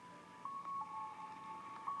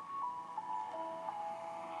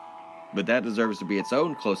 But that deserves to be its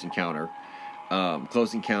own close encounter.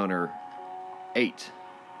 Close encounter 8.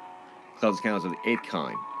 Close encounters of the 8th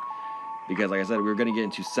kind. Because, like I said, we were going to get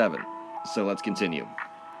into 7. So let's continue.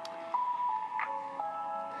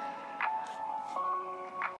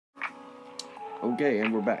 Okay,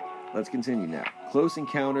 and we're back. Let's continue now. Close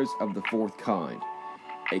encounters of the 4th kind.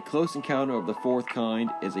 A close encounter of the 4th kind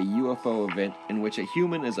is a UFO event in which a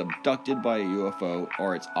human is abducted by a UFO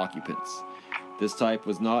or its occupants. This type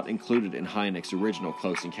was not included in Hynek's original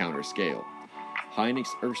close encounter scale.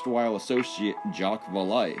 Hynek's erstwhile associate Jacques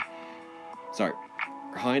Vallée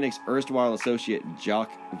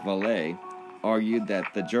argued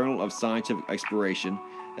that the Journal of Scientific Exploration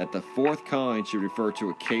that the 4th kind should refer to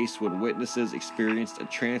a case when witnesses experienced a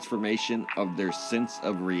transformation of their sense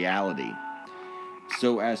of reality,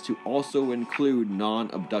 so as to also include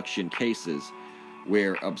non-abduction cases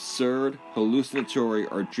where absurd, hallucinatory,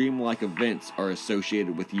 or dreamlike events are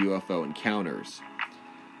associated with UFO encounters.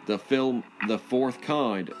 The film The 4th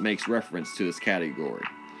Kind makes reference to this category.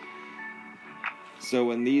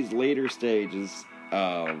 So in these later stages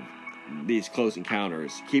of these close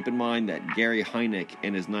encounters, keep in mind that Gary Hynek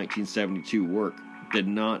in his 1972 work did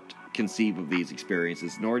not conceive of these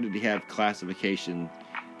experiences, nor did he have classification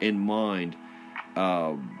in mind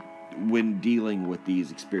when dealing with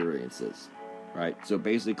these experiences. right? So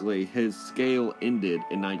basically, his scale ended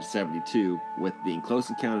in 1972 with the Close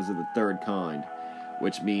Encounters of the Third Kind,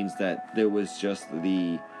 which means that there was just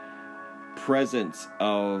the presence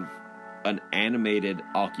of an animated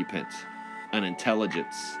occupant, an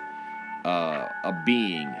intelligence, a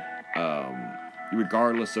being,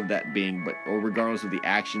 regardless of that being, or regardless of the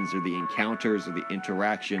actions or the encounters or the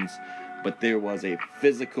interactions, but there was a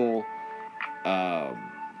physical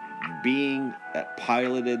being that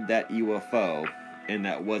piloted that UFO and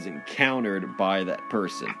that was encountered by that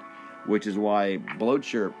person, which is why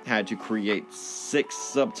Blocher had to create 6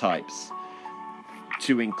 subtypes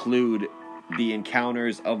to include the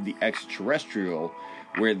encounters of the extraterrestrial,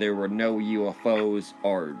 where there were no UFOs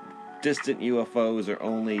or distant UFOs or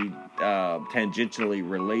only tangentially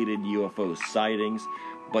related UFO sightings,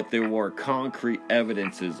 but there were concrete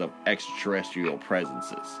evidences of extraterrestrial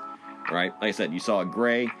presences, right? Like I said, you saw a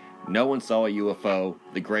gray, no one saw a UFO,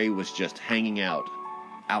 the gray was just hanging out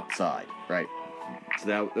outside, right?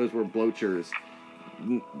 So those were Blocher's,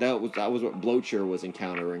 that was what Blocher was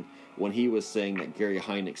encountering when he was saying that Gary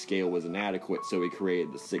Hynek's scale was inadequate, so he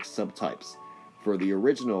created the 6 subtypes. For the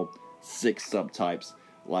original 6 subtypes,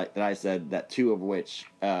 like that I said, that 2 of which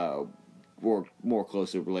were more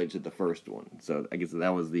closely related to the first one. So I guess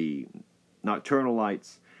that was the nocturnal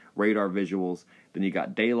lights, radar visuals, then you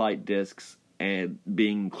got daylight discs, and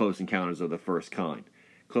being close encounters of the first kind.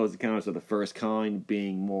 Close encounters of the first kind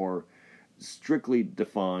being more strictly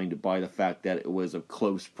defined by the fact that it was of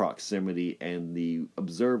close proximity and the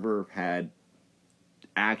observer had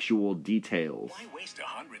actual details. Why waste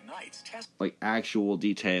 100 nights like actual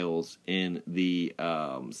details in the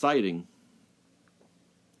sighting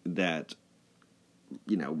that,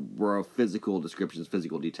 you know, were physical descriptions,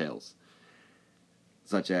 physical details,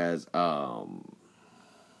 such as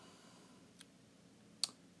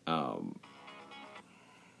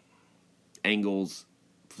angles,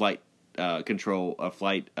 flight control,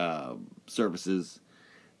 flight surfaces,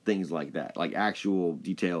 things like that. Like actual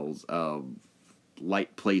details of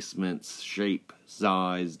light placements, shape,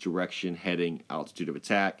 size, direction, heading, altitude of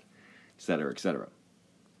attack, etc., etc.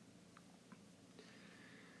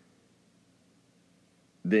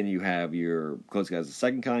 Then you have your close encounters of the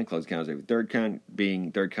second kind, close encounters of the third kind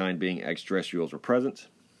being extraterrestrials were present.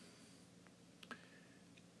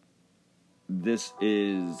 This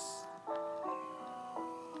is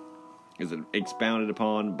expounded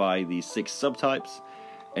upon by the 6 subtypes,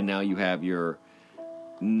 and now you have your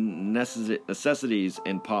necessities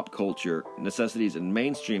in pop culture, necessities in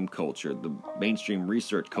mainstream culture, the mainstream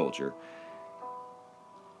research culture.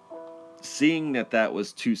 Seeing that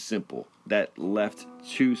was too simple, that left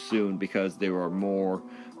too soon because there were more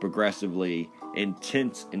progressively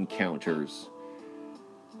intense encounters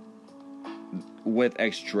with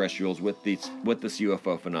extraterrestrials, with this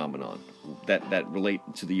UFO phenomenon that relate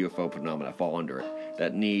to the UFO phenomena, fall under it,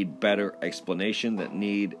 that need better explanation, that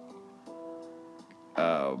need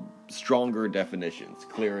stronger definitions,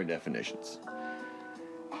 clearer definitions.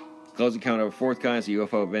 Close encounter of a fourth kind is a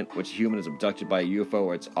UFO event which a human is abducted by a UFO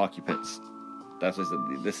or its occupants. That's what I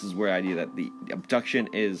said. This is where the idea that the abduction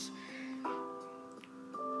is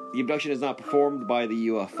not performed by the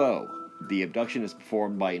UFO. The abduction is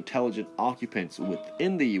performed by intelligent occupants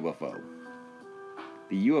within the UFO.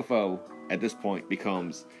 The UFO, at this point,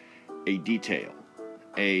 becomes a detail,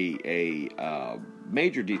 a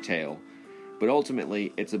major detail, but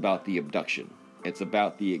ultimately it's about the abduction. It's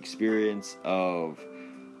about the experience of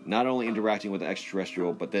not only interacting with the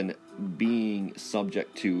extraterrestrial, but then being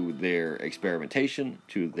subject to their experimentation,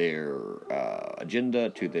 to their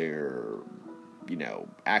agenda, to their,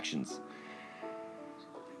 actions.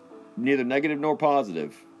 Neither negative nor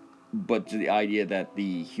positive, but to the idea that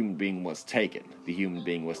the human being was taken. The human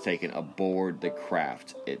being was taken aboard the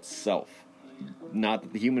craft itself. Not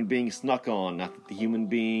that the human being snuck on, not that the human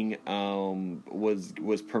being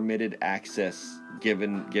was permitted access,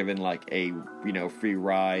 given like a free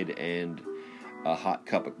ride and a hot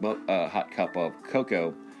cup of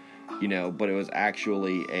cocoa, but it was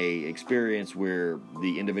actually a experience where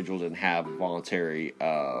the individual didn't have voluntary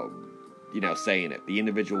say in it. The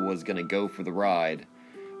individual was going to go for the ride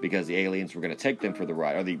because the aliens were going to take them for the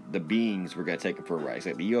ride, or the beings were going to take them for a ride.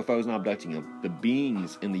 So the UFO is not abducting them. The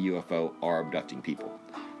beings in the UFO are abducting people.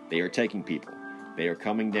 They are taking people. They are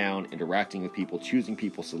coming down, interacting with people, choosing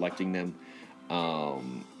people, selecting them,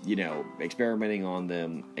 experimenting on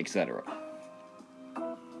them, etc.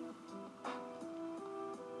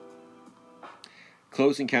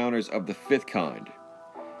 Close encounters of the fifth kind.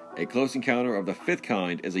 A close encounter of the fifth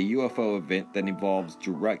kind is a UFO event that involves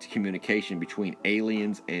direct communication between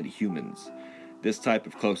aliens and humans. This type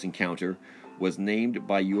of close encounter, was named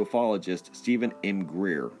by ufologist Stephen M.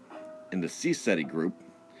 Greer in the CSETI group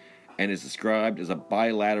and is described as a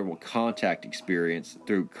bilateral contact experience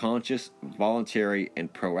through conscious, voluntary,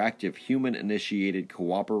 and proactive human-initiated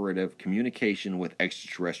cooperative communication with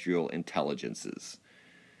extraterrestrial intelligences.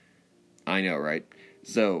 I know, right?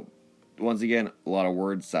 So, once again, a lot of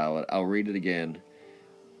word salad. I'll read it again.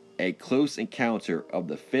 A close encounter of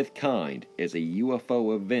the fifth kind is a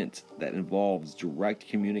UFO event that involves direct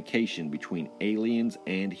communication between aliens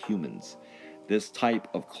and humans. This type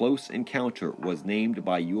of close encounter was named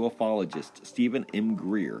by ufologist Stephen M.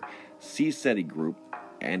 Greer, CSETI Group,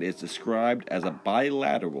 and is described as a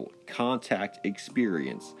bilateral contact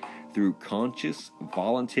experience through conscious,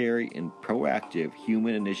 voluntary, and proactive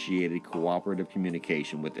human-initiated cooperative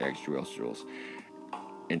communication with extraterrestrials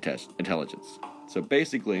intelligence. So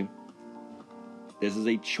basically, this is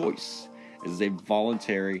a choice. This is a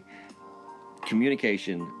voluntary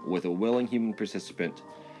communication with a willing human participant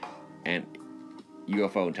and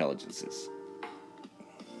UFO intelligences.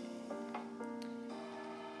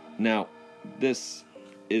 Now, this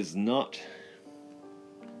is not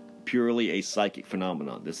purely a psychic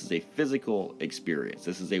phenomenon. This is a physical experience.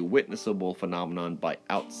 This is a witnessable phenomenon by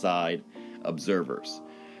outside observers.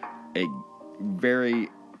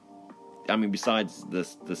 Besides the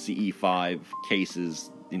CE5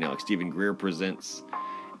 cases, like Stephen Greer presents,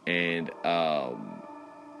 and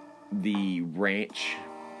the ranch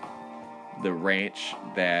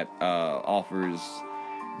that offers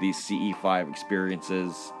these CE5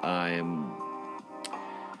 experiences. I'm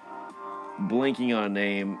blanking on a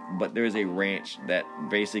name, but there's a ranch that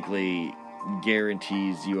basically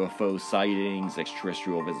guarantees UFO sightings,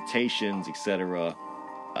 extraterrestrial visitations, etc.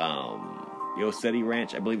 The Osetti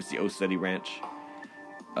Ranch, I believe it's the Osetti Ranch.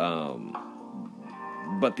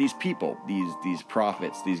 But these people, these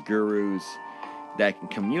prophets, these gurus that can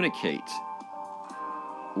communicate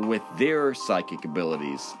with their psychic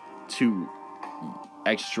abilities to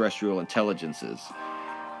extraterrestrial intelligences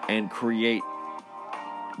and create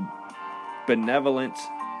benevolent,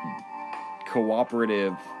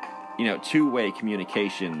 cooperative, two-way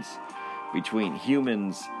communications between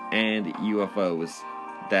humans and UFOs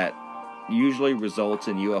that usually results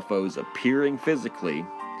in UFOs appearing physically,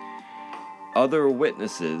 other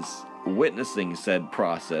witnesses witnessing said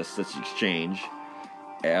process, such exchange,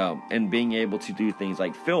 and being able to do things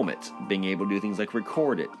like film it, being able to do things like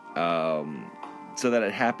record it, so that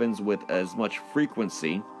it happens with as much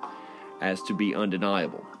frequency as to be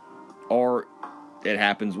undeniable. Or it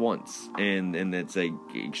happens once, and it's a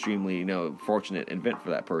extremely, fortunate event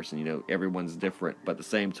for that person. Everyone's different, but at the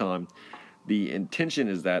same time, the intention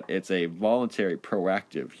is that it's a voluntary,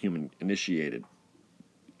 proactive, human-initiated,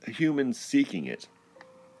 humans seeking it,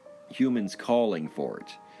 humans calling for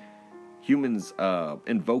it, humans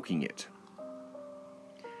invoking it,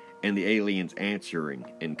 and the aliens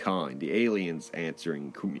answering in kind. The aliens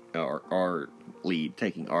answering our lead,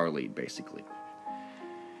 taking our lead, basically.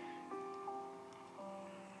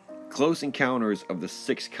 Close encounters of the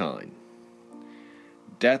sixth kind.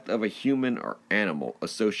 Death of a human or animal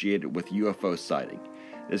associated with UFO sighting.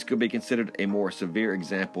 This could be considered a more severe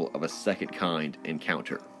example of a second kind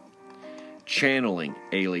encounter. Channeling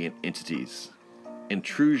alien entities.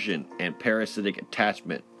 Intrusion and parasitic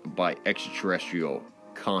attachment by extraterrestrial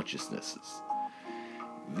consciousnesses.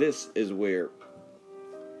 This is where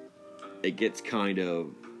it gets kind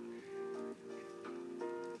of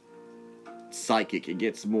psychic. It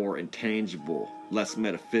gets more intangible,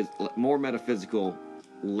 more metaphysical,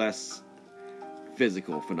 less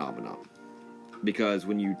physical phenomenon. Because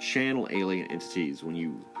when you channel alien entities, when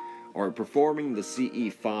you are performing the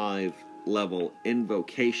CE5 level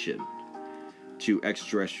invocation to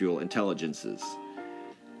extraterrestrial intelligences,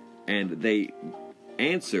 and they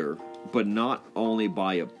answer, but not only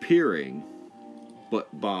by appearing,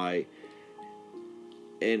 but by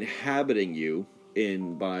inhabiting you,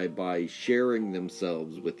 by sharing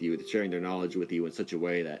themselves with you, sharing their knowledge with you in such a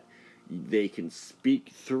way that they can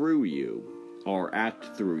speak through you, or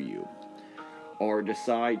act through you, or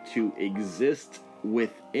decide to exist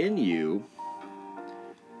within you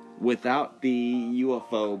without the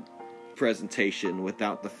UFO presentation,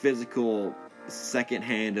 without the physical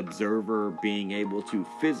second-hand observer being able to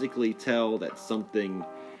physically tell that something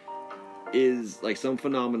is, like, some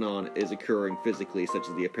phenomenon is occurring physically, such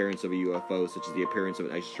as the appearance of a UFO, such as the appearance of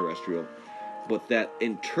an extraterrestrial, but that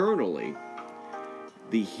internally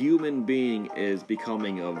the human being is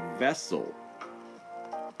becoming a vessel,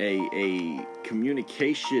 a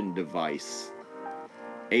communication device,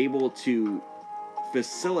 able to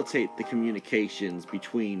facilitate the communications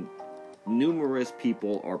between numerous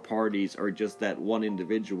people or parties, or just that one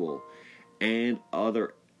individual, and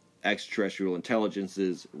other extraterrestrial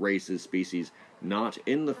intelligences, races, species, not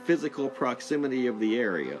in the physical proximity of the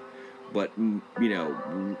area, but,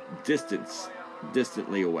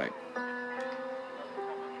 distantly away.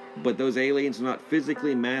 But those aliens are not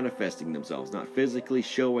physically manifesting themselves, not physically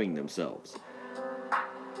showing themselves,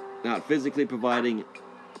 not physically providing,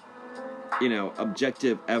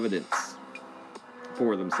 objective evidence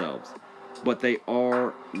for themselves. But they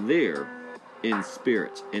are there in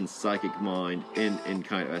spirit, in psychic mind, in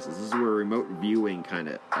kind of essence. This is where remote viewing kind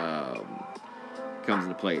of comes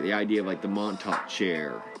into play. The idea of like the Montauk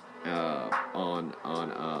chair on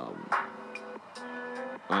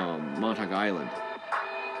Montauk Island.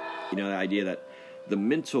 The idea that the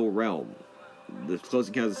mental realm, the Close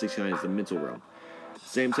Encounters of the Sixth Kind is the mental realm.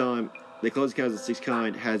 Same time, the Close Encounters of the Sixth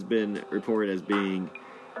Kind has been reported as being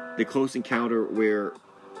the close encounter where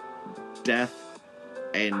death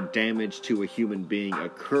and damage to a human being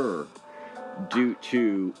occur due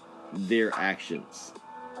to their actions.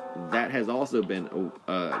 That has also been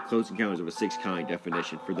a Close Encounters of a Sixth Kind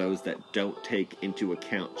definition for those that don't take into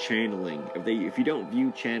account channeling. If you don't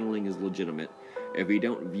view channeling as legitimate, if you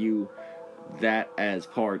don't view that as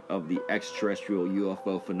part of the extraterrestrial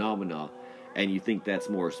UFO phenomena, and you think that's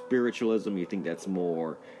more spiritualism, you think that's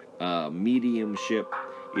more mediumship,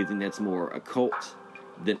 you think that's more occult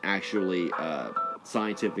than actually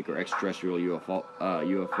scientific or extraterrestrial UFO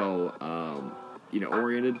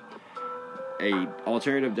oriented. A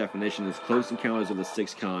alternative definition is Close Encounters of the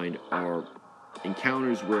Sixth Kind are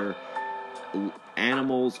encounters where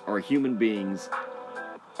animals or human beings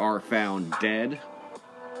are found dead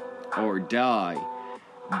or die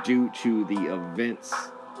due to the events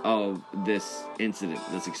of this incident,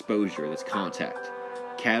 this exposure, this contact.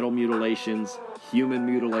 Cattle mutilations, human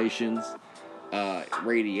mutilations,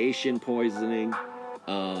 radiation poisoning,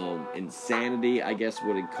 insanity, I guess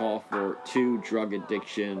would call for too, drug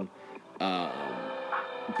addiction,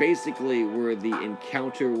 basically where the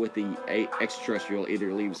encounter with the extraterrestrial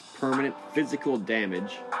either leaves permanent physical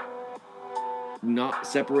damage, not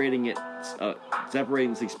separating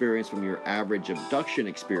this experience from your average abduction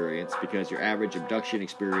experience, because your average abduction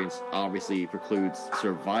experience obviously precludes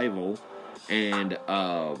survival and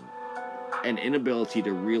an inability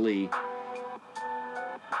to really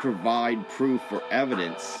provide proof or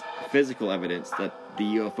evidence, physical evidence, that the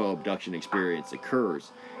UFO abduction experience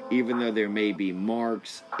occurs, even though there may be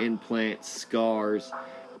marks, implants, scars,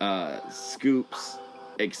 scoops,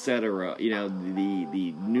 etc.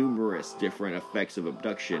 The numerous different effects of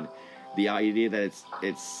abduction. The idea that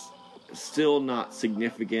it's still not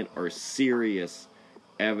significant or serious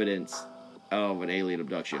evidence of an alien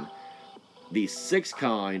abduction. The Sixth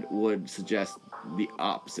Kind would suggest the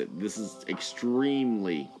opposite. This is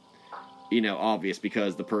extremely, obvious,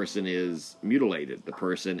 because the person is mutilated. The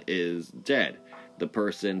person is dead. The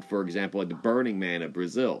person, for example, at the Burning Man of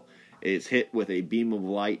Brazil, is hit with a beam of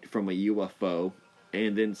light from a UFO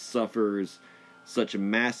and then suffers such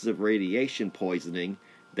massive radiation poisoning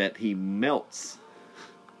that he melts,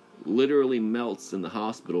 literally melts in the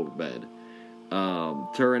hospital bed,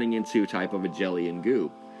 turning into a type of a jelly and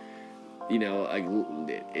goo.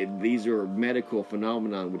 These are medical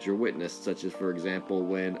phenomena which are witnessed, such as, for example,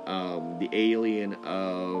 when the alien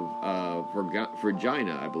of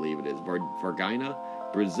Varginha, I believe it is, Varginha,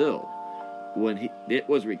 Brazil, when it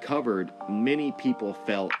was recovered, many people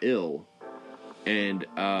fell ill, and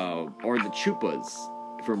or the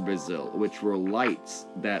chupas from Brazil, which were lights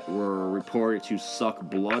that were reported to suck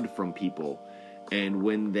blood from people, and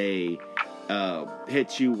when they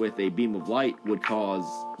hit you with a beam of light, would cause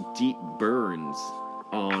deep burns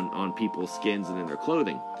on people's skins and in their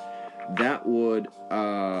clothing. That would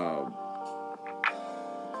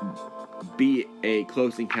be a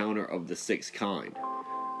close encounter of the Sixth Kind,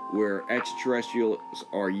 where extraterrestrials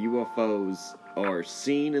or UFOs are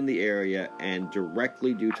seen in the area, and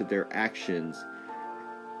directly due to their actions,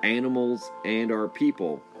 animals and our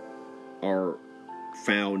people are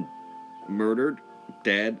found murdered,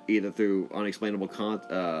 dead, either through unexplainable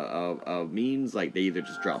means, like they either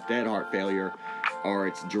just drop dead, heart failure, or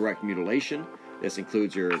it's direct mutilation. This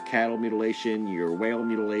includes your cattle mutilation, your whale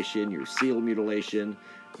mutilation, your seal mutilation,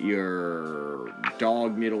 your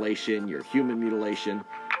dog mutilation, your human mutilation.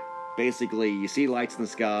 Basically, you see lights in the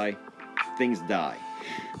sky, things die.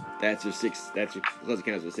 That's your Close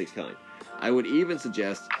Encounters of the Sixth Kind. I would even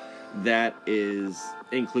suggest that is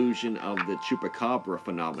inclusion of the chupacabra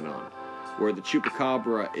phenomenon, where the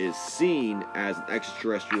chupacabra is seen as an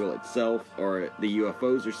extraterrestrial itself, or the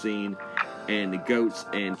UFOs are seen, and the goats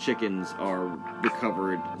and chickens are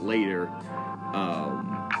recovered later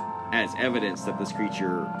as evidence that this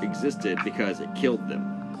creature existed because it killed them.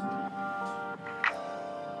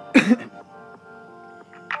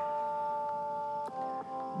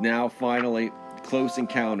 Now, finally, Close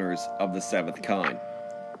Encounters of the Seventh Kind.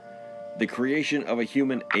 The creation of a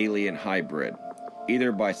human-alien hybrid,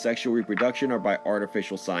 either by sexual reproduction or by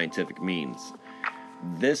artificial scientific means.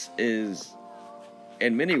 This is,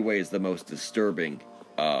 in many ways, the most disturbing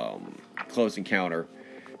close encounter,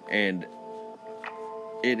 and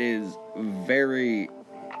it is very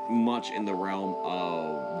much in the realm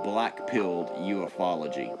of black-pilled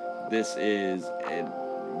ufology. This is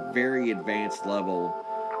a very advanced level,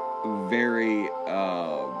 very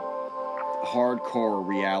hardcore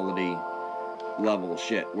reality level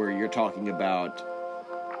shit, where you're talking about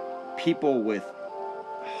people with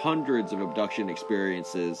hundreds of abduction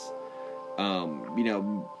experiences,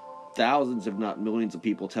 thousands if not millions of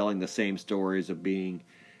people telling the same stories of being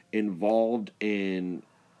involved in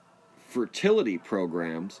fertility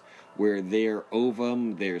programs where their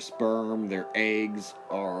ovum, their sperm, their eggs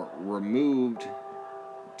are removed,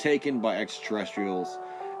 taken by extraterrestrials,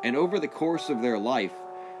 and over the course of their life,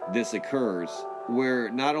 this occurs, where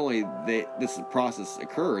not only this process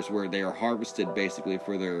occurs where they are harvested basically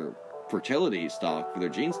for their fertility stock, for their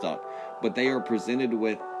gene stock, but they are presented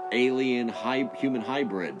with alien human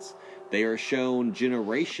hybrids. They are shown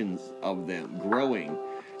generations of them growing.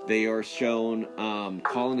 They are shown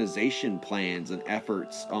colonization plans and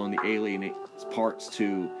efforts on the alien parts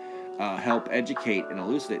to help educate and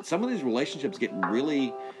elucidate. Some of these relationships get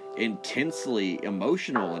really intensely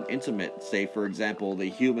emotional and intimate. Say, for example, the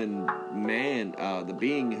human man, the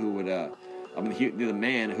being who would, the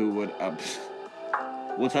man who would,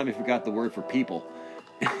 one time I forgot the word for people.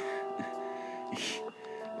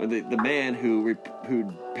 the man who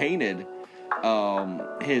painted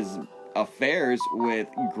his affairs with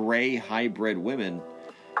gray hybrid women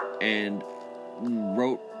and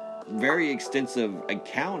wrote very extensive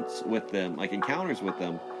encounters with them,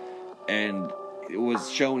 and it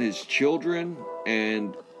was shown his children,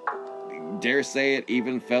 and dare say it,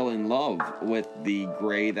 even fell in love with the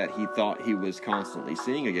gray that he thought he was constantly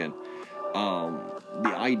seeing again.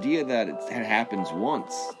 The idea that it happens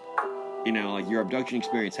once, your abduction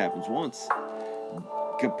experience happens once,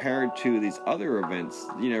 compared to these other events,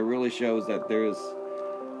 really shows that there's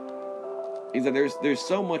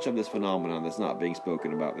so much of this phenomenon that's not being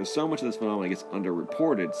spoken about. There's so much of this phenomenon that gets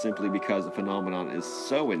underreported simply because the phenomenon is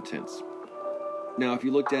so intense. Now, if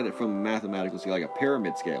you looked at it from a mathematical scale, like a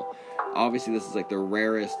pyramid scale, obviously this is like the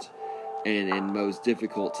rarest and most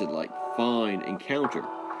difficult to find encounter.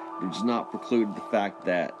 It does not preclude the fact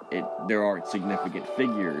that there are significant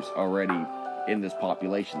figures already in this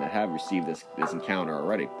population that have received this encounter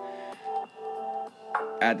already.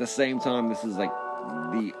 At the same time, this is the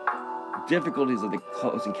difficulties of the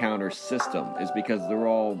close encounter system is because they're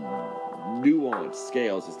all nuanced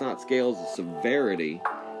scales. It's not scales of severity,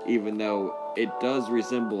 even though it does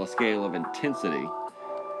resemble a scale of intensity.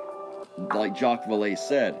 Like Jacques Vallée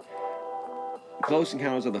said, close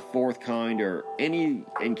encounters of the fourth kind are any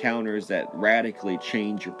encounters that radically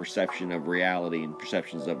change your perception of reality and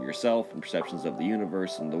perceptions of yourself and perceptions of the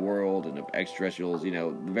universe and the world and of extraterrestrials.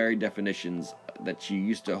 The very definitions that you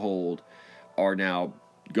used to hold are now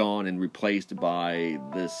gone and replaced by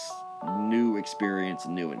this new experience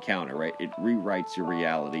and new encounter, right? It rewrites your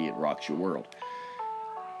reality, it rocks your world.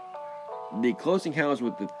 The close encounters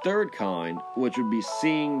with the third kind, which would be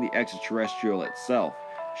seeing the extraterrestrial itself,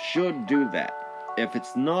 should do that. If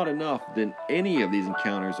it's not enough, then any of these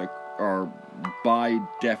encounters are by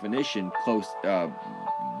definition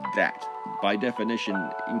by definition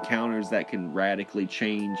encounters that can radically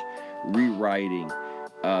change, rewriting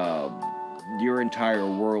your entire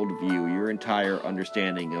worldview, your entire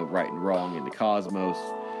understanding of right and wrong in the cosmos,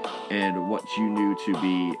 and what you knew to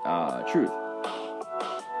be truth.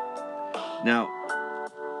 Now,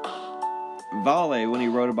 Vallée, when he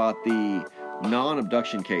wrote about the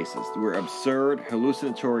non-abduction cases, where absurd,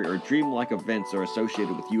 hallucinatory, or dreamlike events are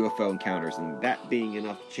associated with UFO encounters, and that being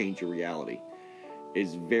enough to change your reality,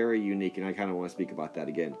 is very unique, and I kind of want to speak about that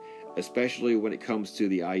again, especially when it comes to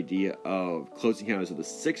the idea of close encounters of the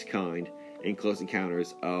sixth kind and close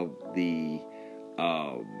encounters of the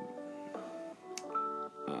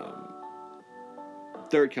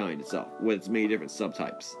third kind itself, with its many different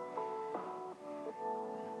subtypes.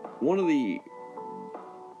 One of the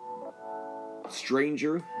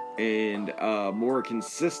stranger and more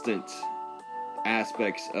consistent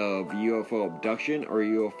aspects of UFO abduction or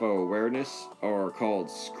UFO awareness are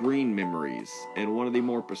called screen memories. And one of the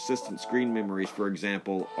more persistent screen memories, for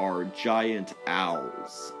example, are giant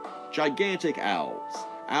owls. Gigantic owls.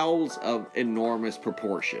 Owls of enormous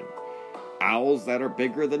proportion. Owls that are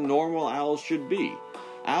bigger than normal owls should be.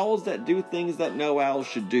 Owls that do things that no owl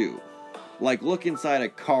should do. Like look inside a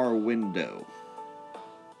car window.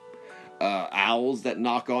 owls that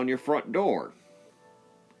knock on your front door,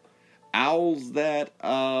 owls that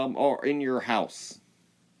are in your house.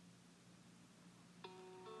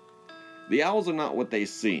 The owls are not what they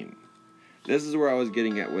seem. This is where I was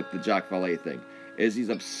getting at with the Jacques Vallée thing, is these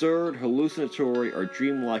absurd, hallucinatory, or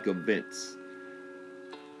dreamlike events.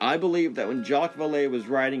 I believe that when Jacques Vallée was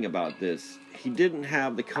writing about this, he didn't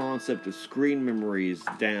have the concept of screen memories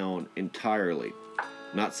down entirely.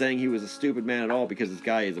 Not saying he was a stupid man at all, because this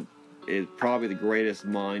guy is probably the greatest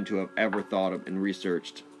mind to have ever thought of and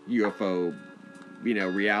researched UFO,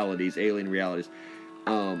 realities, alien realities.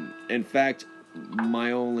 In fact,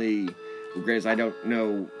 my only regret is I don't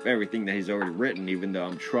know everything that he's already written, even though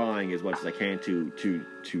I'm trying as much as I can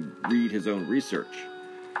to read his own research.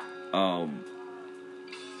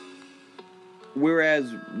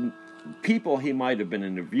 Whereas people he might have been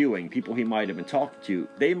interviewing, people he might have been talking to,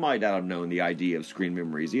 they might not have known the idea of screen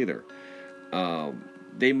memories either.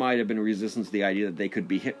 They might have been resistant to the idea that they could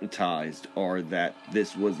be hypnotized, or that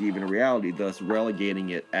this was even a reality, thus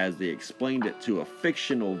relegating it, as they explained it, to a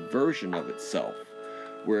fictional version of itself,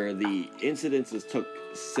 where the incidences took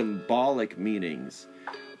symbolic meanings,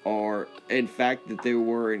 or in fact that there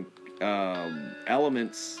were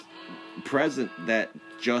elements present that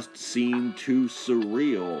just seemed too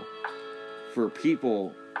surreal for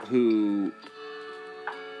people who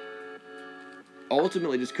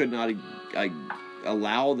ultimately just could not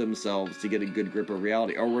allow themselves to get a good grip of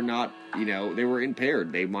reality, or were not, they were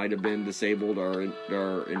impaired. They might have been disabled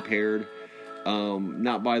or impaired,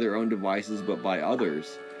 not by their own devices, but by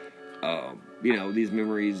others. These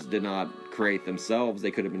memories did not create themselves.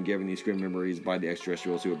 They could have been given these screen memories by the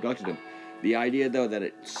extraterrestrials who abducted them. The idea, though, that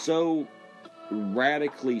it's so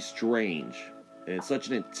radically strange, and it's such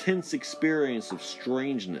an intense experience of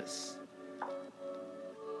strangeness,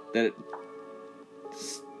 that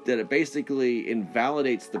it basically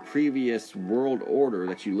invalidates the previous world order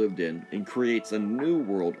that you lived in and creates a new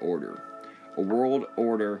world order. A world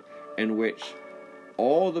order in which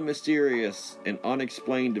all the mysterious and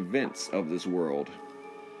unexplained events of this world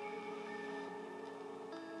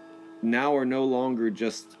now are no longer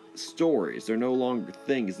just stories. They're no longer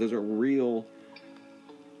things. Those are real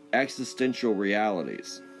existential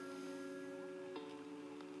realities.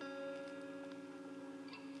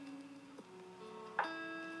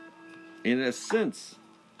 In a sense,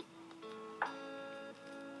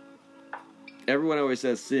 everyone always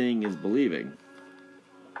says seeing is believing.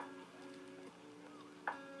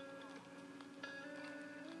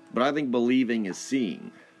 But I think believing is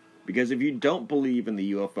seeing. Because if you don't believe in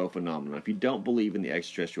the UFO phenomenon, if you don't believe in the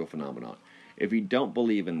extraterrestrial phenomenon, if you don't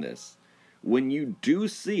believe in this, when you do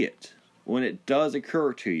see it, when it does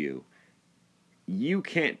occur to you, you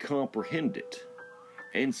can't comprehend it.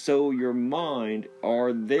 And so your mind,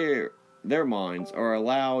 or their minds, are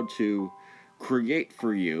allowed to create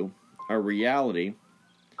for you a reality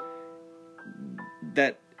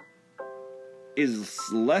that is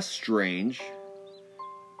less strange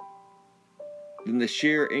than the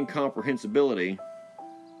sheer incomprehensibility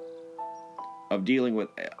of dealing with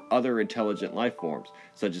other intelligent life forms,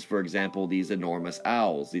 such as, for example, these enormous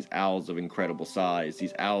owls, these owls of incredible size,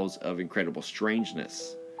 these owls of incredible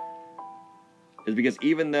strangeness. Is because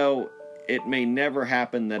even though it may never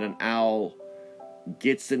happen that an owl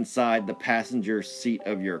gets inside the passenger seat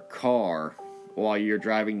of your car while you're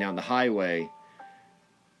driving down the highway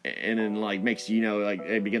and then makes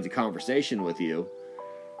it begins a conversation with you,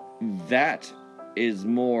 that is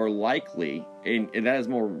more likely, and that is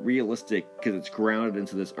more realistic because it's grounded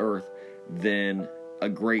into this earth, than a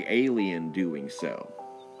gray alien doing so.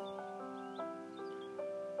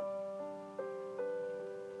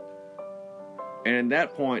 And at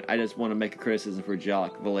that point, I just want to make a criticism for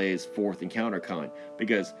Jacques Vallée's Fourth Encounter kind,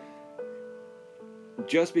 because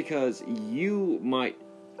just because you might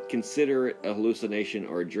consider it a hallucination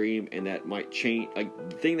or a dream, and that might change,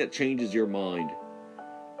 the thing that changes your mind,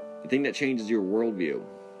 the thing that changes your worldview,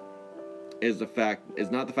 is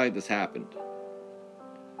not the fact this happened.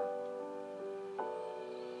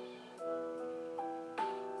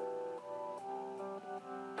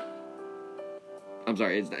 I'm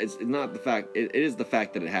sorry, it's not the fact, it is the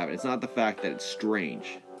fact that it happened. It's not the fact that it's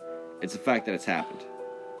strange. It's the fact that it's happened.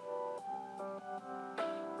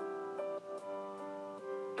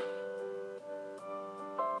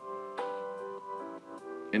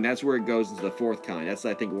 And that's where it goes into the fourth kind. That's,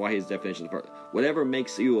 I think, why his definition of the fourth. Whatever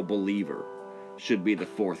makes you a believer should be the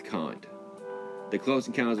fourth kind. The Close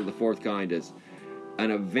Encounters of the Fourth Kind is an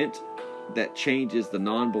event that changes the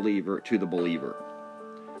non-believer to the believer.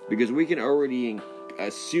 Because we can already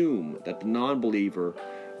assume that the non-believer,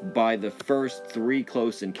 by the first 3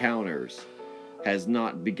 close encounters, has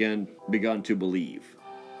not begun to believe.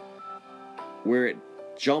 Where it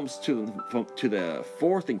jumps to the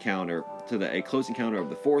fourth encounter, to a close encounter of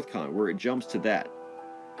the fourth kind, where it jumps to that.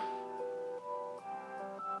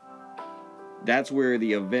 That's where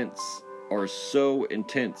the events are so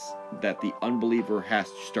intense that the unbeliever has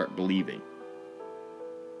to start believing.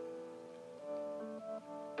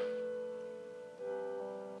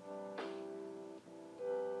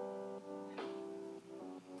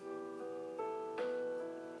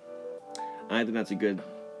 I think that's a good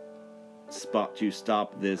spot to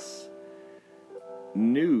stop this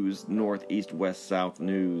news, north, east, west, south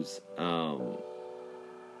news,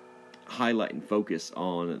 highlight and focus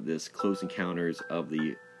on this close encounters of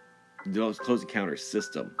the close encounter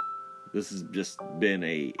system. This has just been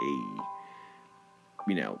a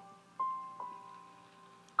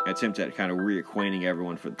attempt at kind of reacquainting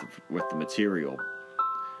everyone with the material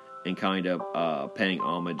and kind of paying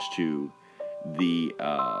homage to the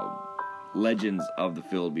legends of the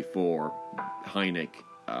field before Hynek,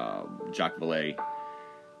 Jacques Vallée.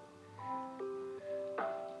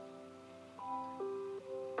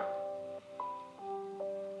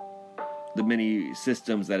 The many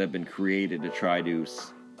systems that have been created to try to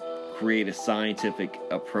create a scientific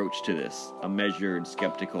approach to this, a measured,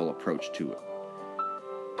 skeptical approach to it.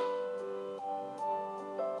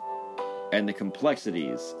 And the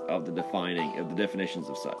complexities of the definitions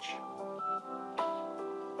of such.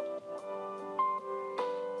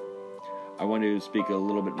 I want to speak a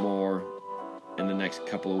little bit more in the next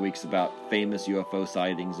couple of weeks about famous UFO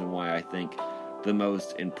sightings and why I think the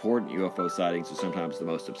most important UFO sightings are sometimes the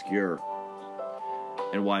most obscure.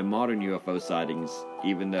 And why modern UFO sightings,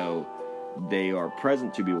 even though they are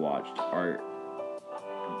present to be watched, are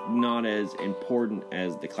not as important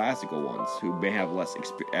as the classical ones, who may have less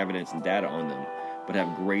evidence and data on them, but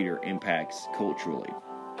have greater impacts culturally.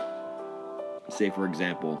 Say, for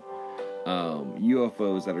example,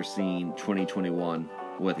 UFOs that are seen 2021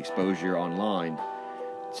 with exposure online,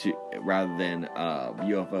 rather than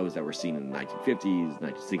UFOs that were seen in the 1950s,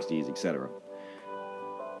 1960s, etc.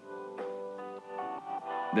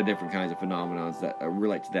 The different kinds of phenomena that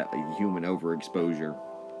relate to that, like human overexposure.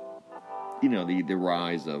 The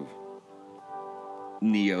rise of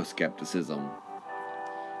neo-skepticism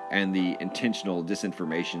and the intentional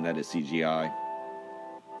disinformation that is CGI.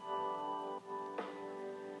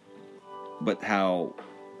 But how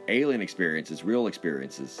alien experiences, real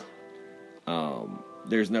experiences,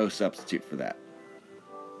 there's no substitute for that.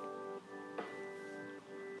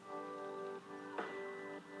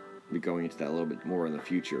 We'll be going into that a little bit more in the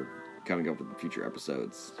future, coming up with the future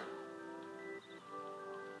episodes.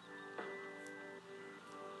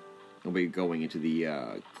 We'll be going into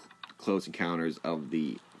the close encounters of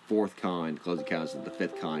the fourth kind, close encounters of the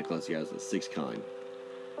fifth kind, close encounters of the sixth kind,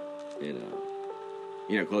 and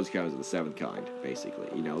close encounters of the seventh kind, basically.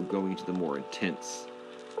 Going into the more intense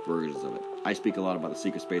versions of it. I speak a lot about the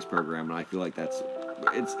secret space program, and I feel like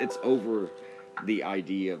it's over the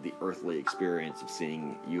idea of the earthly experience of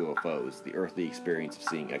seeing UFOs, the earthly experience of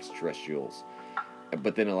seeing extraterrestrials,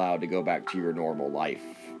 but then allowed to go back to your normal life.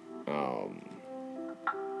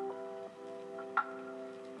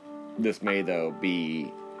 This may, though,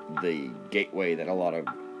 be the gateway that a lot of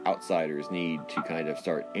outsiders need to kind of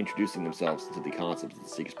start introducing themselves to the concepts of the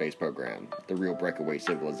secret space program, the real breakaway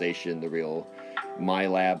civilization, the real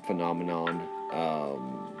MyLab phenomenon.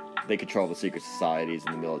 They control the secret societies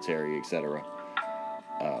and the military, etc.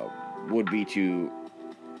 Would be to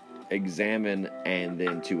examine and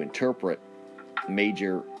then to interpret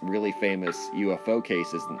major, really famous UFO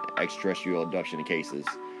cases and extraterrestrial abduction cases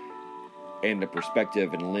in the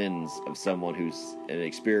perspective and lens of someone who's an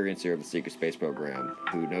experiencer of the secret space program,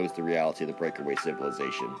 who knows the reality of the breakaway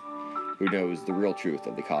civilization, who knows the real truth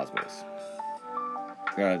of the cosmos,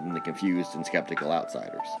 rather than the confused and skeptical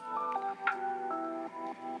outsiders.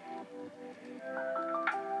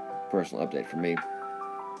 Personal update from me.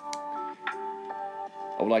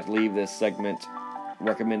 I would like to leave this segment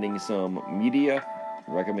recommending some media,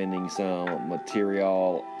 recommending some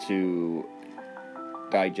material to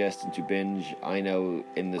digest and to binge. I know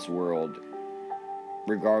in this world,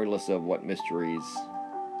 regardless of what mysteries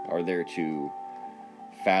are there to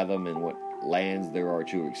fathom and what lands there are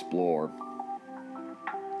to explore,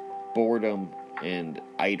 boredom and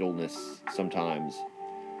idleness sometimes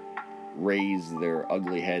raise their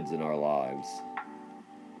ugly heads in our lives.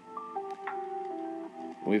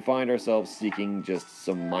 When we find ourselves seeking just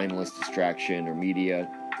some mindless distraction or media,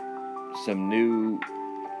 some new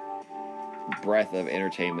breath of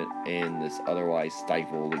entertainment in this otherwise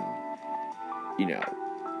stifled and,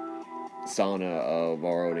 sauna of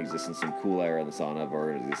our own existence, some cool air in the sauna of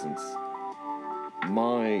our own existence,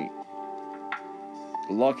 my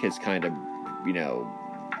luck has kind of,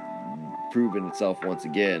 proven itself once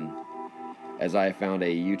again, as I found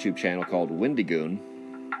a YouTube channel called Wendigoon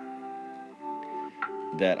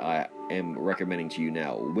that I am recommending to you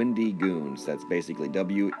now. Wendigoons. That's basically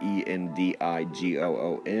Wendigoon.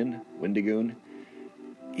 Wendigoon.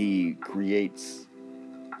 He creates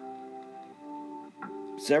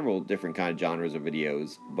several different kind of genres of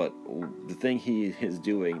videos, but the thing he is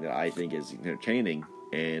doing that I think is entertaining,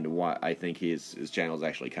 and why I think his channel is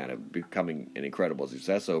actually kind of becoming an incredible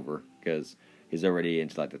success over, because he's already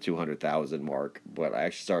into like the 200,000 mark, but I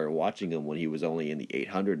actually started watching him when he was only in the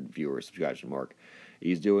 800 viewer subscription mark.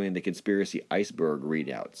 He's doing the conspiracy iceberg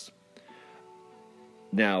readouts.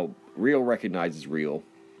 Now, real recognizes real.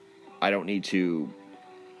 I don't need to,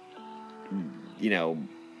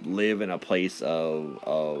 live in a place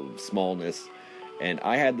of smallness. And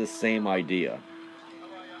I had the same idea,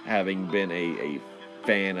 having been a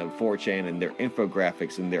fan of 4chan and their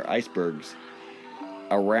infographics and their icebergs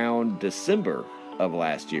around December of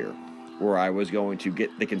last year, where I was going to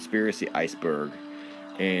get the conspiracy iceberg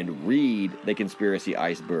and read the conspiracy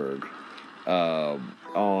iceberg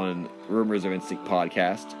on Rumors of Instinct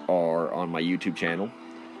podcast or on my YouTube channel.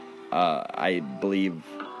 I believe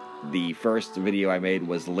the first video I made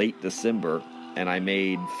was late December, and I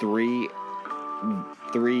made three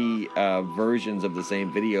versions of the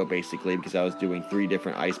same video, basically, because I was doing 3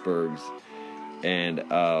 different icebergs, and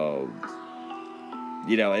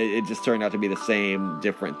it just turned out to be the same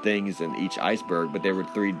different things in each iceberg, but there were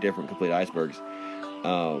 3 different complete icebergs.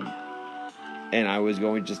 And I was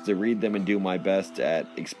going just to read them and do my best at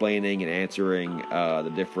explaining and answering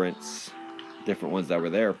the different ones that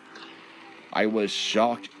were there. I was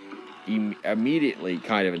shocked, immediately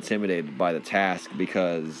kind of intimidated by the task,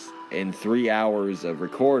 because in 3 hours of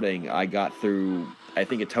recording, I got through, I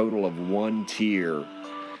think, a total of 1 tier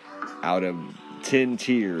out of 10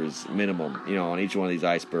 tiers minimum, on each one of these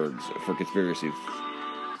icebergs for conspiracy.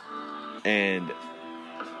 And,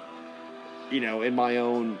 in my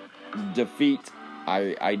own defeat,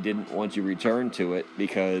 I didn't want to return to it,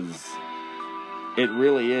 because it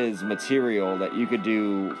really is material that you could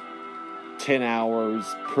do 10 hours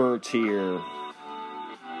per tier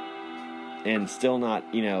and still not,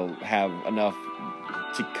 have enough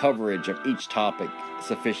to coverage of each topic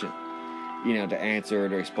sufficient, to answer,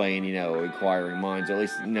 to explain, inquiring minds, or at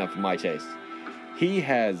least, for my taste. He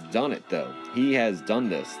has done it, though. He has done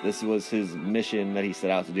this. This was his mission that he set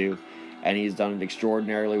out to do, and he's done it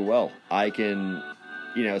extraordinarily well. I can,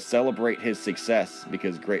 celebrate his success,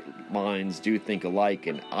 because great minds do think alike,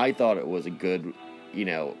 and I thought it was a good,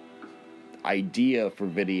 idea for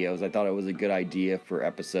videos. I thought it was a good idea for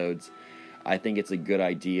episodes. I think it's a good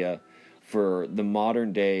idea for the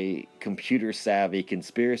modern day computer savvy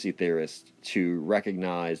conspiracy theorist to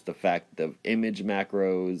recognize the fact of image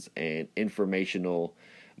macros and informational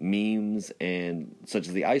memes and such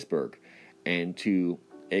as the iceberg, and to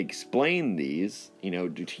explain these,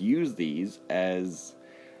 to use these as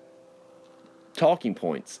talking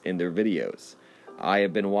points in their videos. I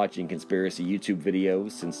have been watching conspiracy YouTube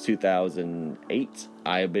videos since 2008.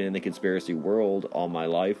 I have been in the conspiracy world all my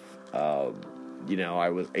life. I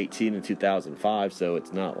was 18 in 2005, so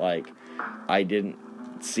it's not like I didn't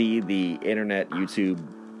see the internet YouTube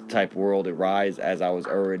type world arise as I was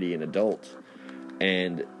already an adult.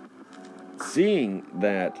 And seeing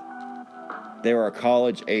that there are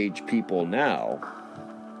college-age people now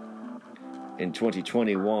in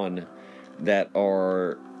 2021 that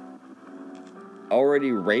are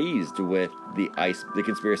already raised with the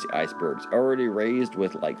conspiracy icebergs, already raised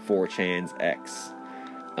with like 4chan's X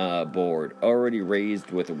board, already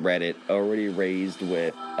raised with Reddit, already raised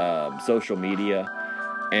with social media,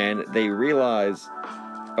 and I realized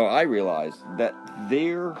that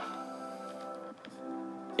their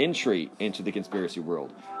entry into the conspiracy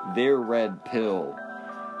world, their red pill,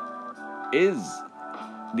 is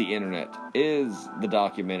the internet, is the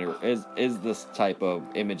documentary, is this type of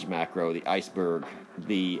image macro, the iceberg,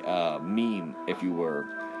 the meme, if you were,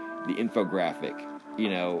 the infographic.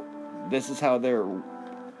 This is how they're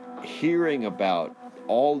hearing about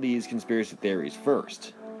all these conspiracy theories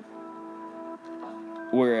first.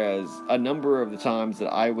 Whereas a number of the times that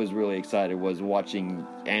I was really excited was watching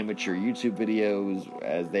amateur YouTube videos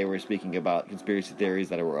as they were speaking about conspiracy theories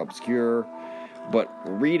that were obscure. But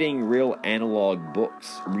reading real analog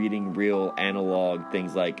books, reading real analog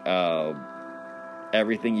things like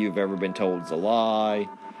Everything You've Ever Been Told Is a Lie,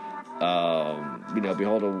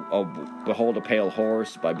 Behold a Pale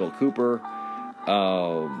Horse by Bill Cooper,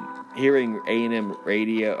 hearing AM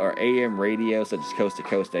radio such as Coast to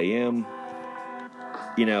Coast AM,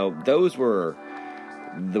 those were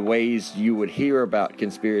the ways you would hear about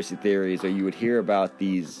conspiracy theories, or you would hear about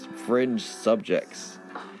these fringe subjects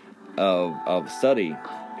of study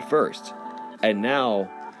first. And now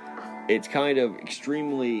it's kind of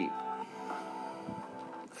extremely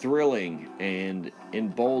thrilling and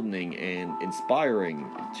emboldening and inspiring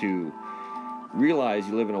to realize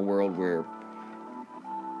you live in a world where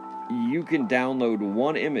you can download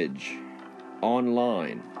one image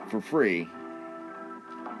online for free,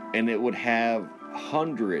 and it would have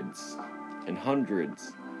hundreds and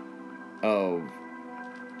hundreds of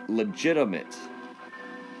legitimate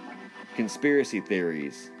conspiracy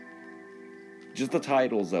theories, just the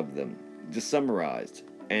titles of them, just summarized,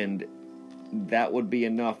 and that would be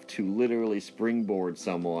enough to literally springboard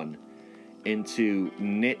someone into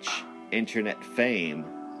niche internet fame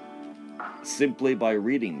simply by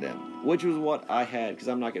reading them, which was what I had, because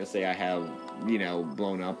I'm not going to say I have,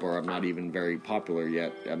 blown up, or I'm not even very popular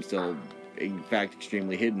yet. I'm still, in fact,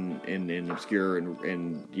 extremely hidden and obscure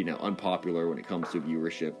and unpopular when it comes to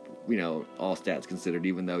viewership, all stats considered,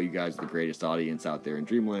 even though you guys are the greatest audience out there in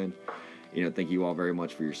Dreamland. Thank you all very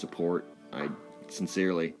much for your support. I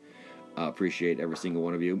sincerely appreciate every single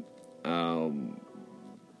one of you.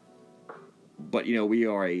 But, we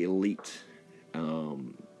are a elite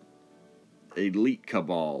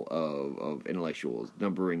cabal of intellectuals,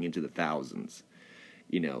 numbering into the thousands,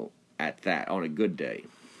 at that, on a good day,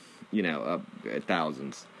 up at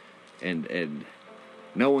thousands, and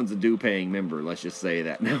no one's a due-paying member. Let's just say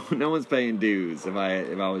that no one's paying dues. If I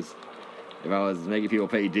was making people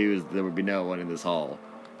pay dues, there would be no one in this hall,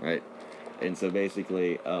 right? And so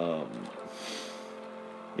basically,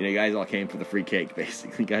 you guys all came for the free cake.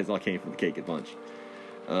 Basically, you guys all came for the cake at lunch.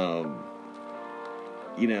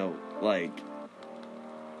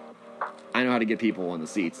 I know how to get people on the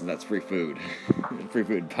seats, and that's free food. Free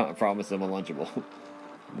food, promise them a Lunchable.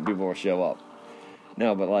 People will show up.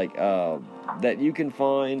 No, but that you can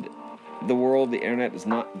find the world, the internet is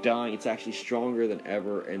not dying. It's actually stronger than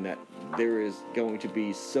ever, and that there is going to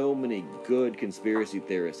be so many good conspiracy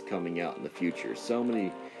theorists coming out in the future. So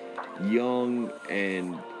many young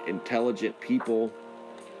and intelligent people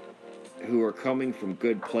who are coming from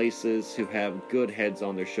good places, who have good heads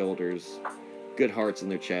on their shoulders, good hearts in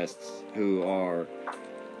their chests, who are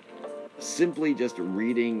simply just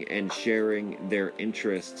reading and sharing their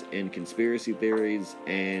interest in conspiracy theories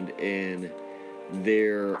and in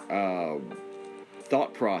their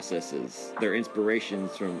thought processes, their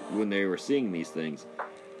inspirations from when they were seeing these things.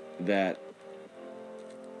 That,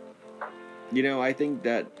 I think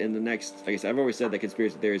that in the next, I guess I've always said that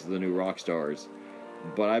conspiracy theories are the new rock stars,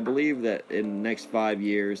 but I believe that in the next 5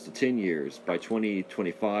 years to 10 years, by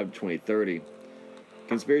 2025, 2030,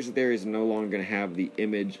 conspiracy theories are no longer going to have the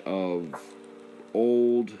image of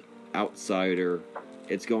old outsider.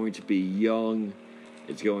 It's going to be young.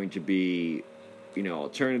 It's going to be,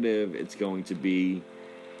 alternative. It's going to be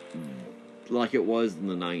like it was in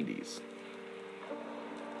the 90s.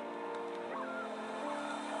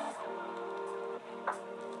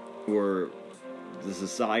 Where the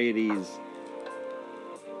society's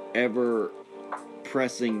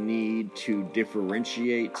ever-pressing need to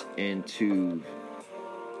differentiate and to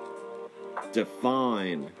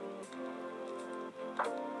define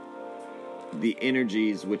the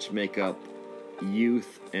energies which make up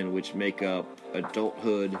youth and which make up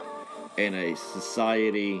adulthood in a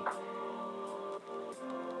society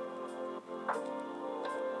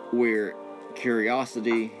where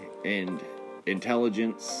curiosity and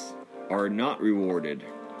intelligence are not rewarded.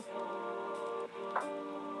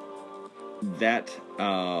 That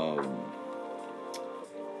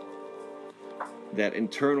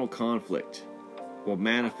internal conflict will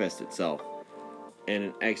manifest itself in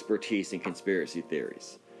an expertise in conspiracy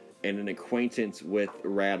theories, and an acquaintance with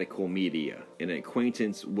radical media, and an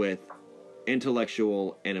acquaintance with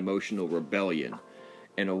intellectual and emotional rebellion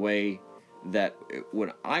in a way that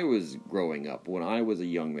when I was growing up, when I was a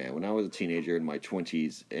young man, when I was a teenager in my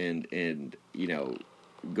 20s and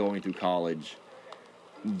going through college,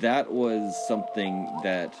 that was something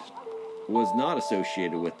that was not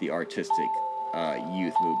associated with the artistic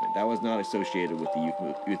youth movement. That was not associated with the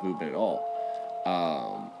youth movement at all.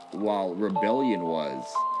 While rebellion was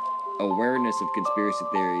awareness of conspiracy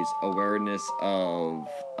theories, awareness of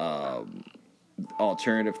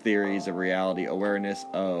alternative theories of reality, awareness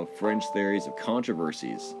of fringe theories of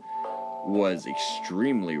controversies, was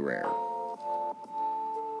extremely rare.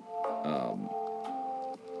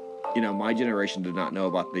 My generation did not know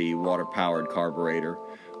about the water-powered carburetor.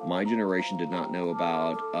 My generation did not know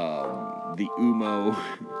about the UMO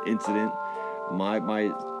incident. My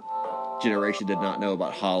generation did not know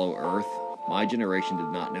about Hollow Earth. My generation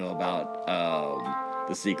did not know about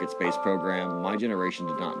the secret space program. My generation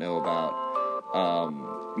did not know about,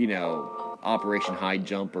 Operation High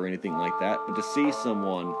Jump or anything like that. But to see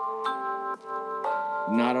someone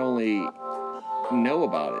not only know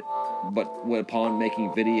about it, but upon making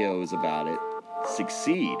videos about it,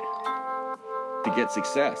 succeed, to get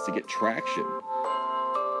success, to get traction,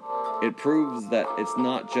 it proves that it's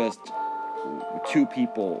not just two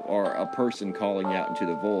people or a person calling out into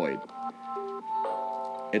the void.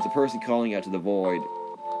 It's a person calling out to the void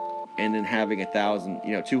and then having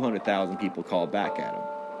 200,000 people call back at him.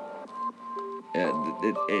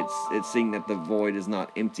 It's seeing that the void is not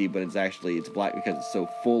empty, but it's black because it's so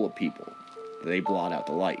full of people that they blot out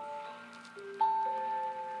the light.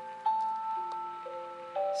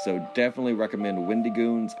 So definitely recommend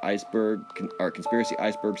Wendigoon's Iceberg, or Conspiracy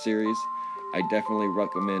Iceberg series. I definitely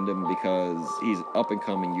recommend him because he's an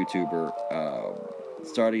up-and-coming YouTuber,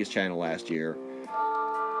 starting his channel last year.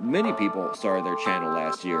 Many people started their channel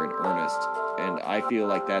last year in earnest, and I feel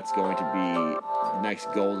like that's going to be the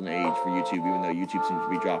next golden age for YouTube, even though YouTube seems to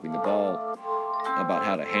be dropping the ball about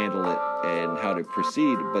how to handle it and how to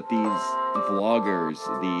proceed. But these vloggers,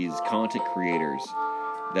 these content creators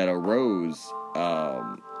that arose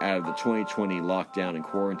out of the 2020 lockdown and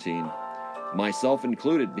quarantine, myself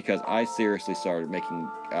included, because I seriously started making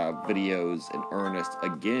videos in earnest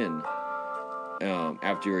again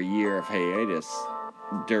after a year of hiatus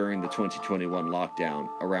during the 2021 lockdown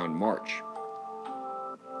around March.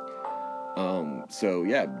 So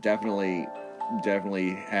yeah, definitely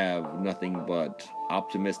have nothing but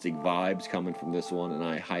optimistic vibes coming from this one, and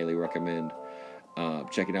I highly recommend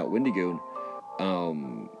checking out Wendigoon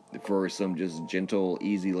for some just gentle,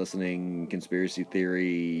 easy listening conspiracy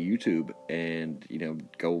theory YouTube, and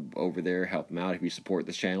go over there, help him out. If you support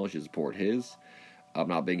this channel, you should support his. I'm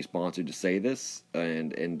not being sponsored to say this,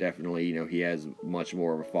 and definitely, he has much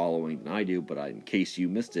more of a following than I do, but in case you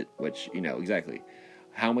missed it, which, exactly,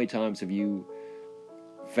 how many times have you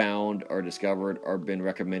found or discovered or been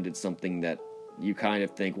recommended something that you kind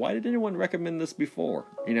of think, why did anyone recommend this before?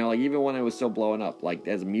 Even when I was still blowing up,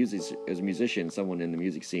 as a musician, someone in the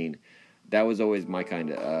music scene, that was always my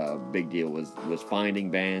kind of big deal, was finding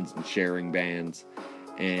bands and sharing bands,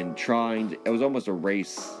 and it was almost a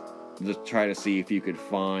race to try to see if you could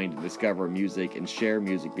find, discover music and share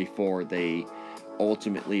music before they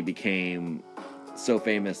ultimately became so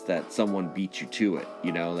famous that someone beat you to it.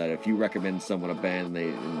 That if you recommend someone a band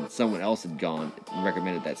and someone else had gone and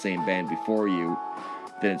recommended that same band before you,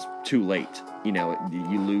 then it's too late.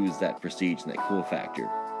 You lose that prestige and that cool factor.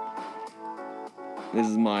 This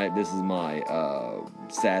is my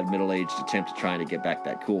sad middle-aged attempt to trying to get back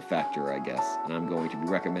that cool factor, I guess. And I'm going to be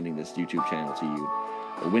recommending this YouTube channel to you,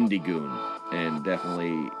 Wendigoon, and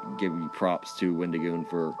definitely give you props to Wendigoon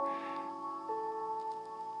for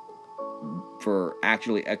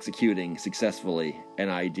actually executing successfully an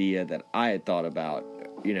idea that I had thought about,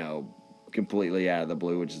 completely out of the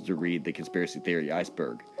blue, which is to read the Conspiracy Theory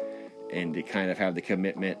Iceberg, and to kind of have the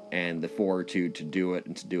commitment and the fortitude to do it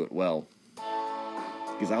and to do it well.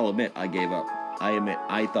 Because I'll admit, I gave up.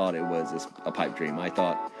 I thought it was a pipe dream. I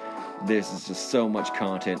thought this is just so much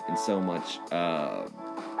content and so much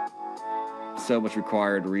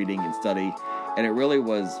required reading and study. And it really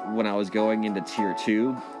was, when I was going into Tier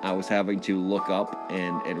 2, I was having to look up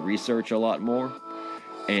and research a lot more.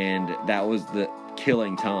 And that was the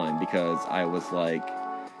killing time, because I was like,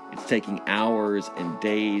 it's taking hours and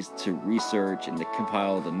days to research and to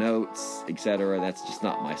compile the notes, etc. That's just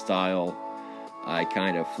not my style. I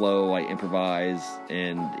kind of flow, I improvise,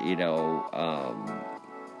 and,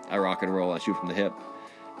 I rock and roll, I shoot from the hip.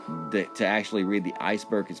 To actually read the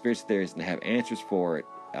Iceberg Conspiracy Theories and have answers for it,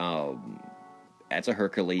 that's a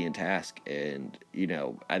Herculean task. And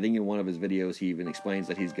I think in one of his videos he even explains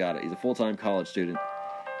that he's a full-time college student.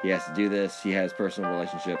 He has to do this. He has personal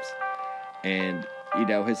relationships, and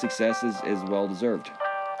his success is well deserved.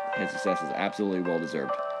 His success is absolutely well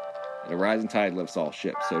deserved. And a rising tide lifts all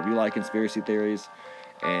ships. So if you like conspiracy theories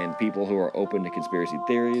and people who are open to conspiracy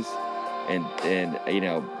theories, and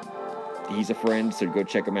he's a friend, so go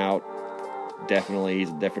check him out. Definitely,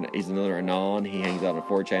 he's another Anon. He hangs out on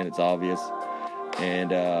 4chan, it's obvious.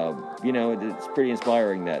 And, it's pretty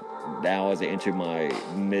inspiring that now, as I enter my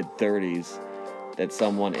mid-30s, that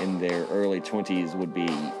someone in their early 20s would be,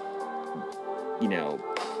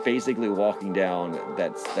 basically walking down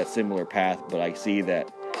that similar path. But I see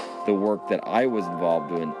that the work that I was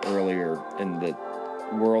involved in earlier, in the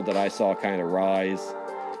world that I saw kind of rise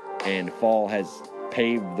and fall, has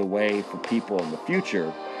paved the way for people in the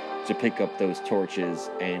future to pick up those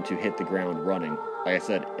torches and to hit the ground running. Like I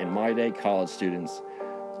said, in my day, college students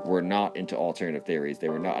were not into alternative theories. They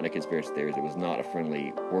were not into conspiracy theories. It was not a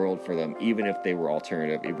friendly world for them, even if they were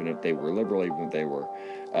alternative, even if they were liberal, even if they were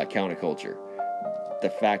counterculture. The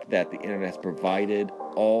fact that the internet has provided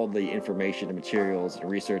all the information and materials and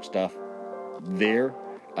research stuff there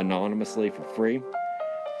anonymously for free,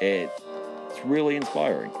 it's really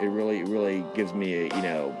inspiring. It really gives me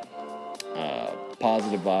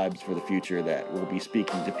positive vibes for the future, that we'll be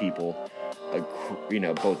speaking to people,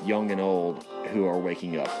 both young and old, who are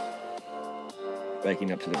waking up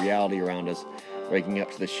to the reality around us, waking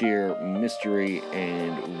up to the sheer mystery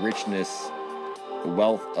and richness,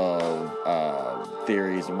 wealth of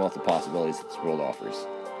theories and wealth of possibilities that this world offers.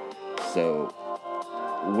 So,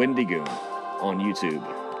 Wendigoon on YouTube,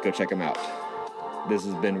 go check him out. This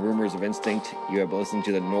has been Rumors of Instinct. You have listened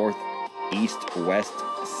to the North, East, West,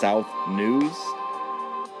 South News.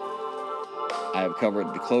 I have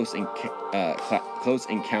covered the Close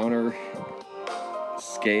Encounter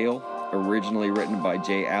scale, originally written by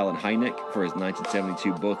J. Allen Hynek for his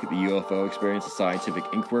 1972 book, The UFO Experience: A Scientific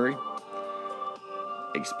Inquiry.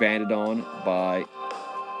 Expanded on by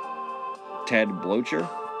Ted Blocher,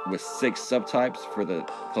 with 6 subtypes for the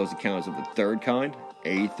Close Encounters of the Third Kind,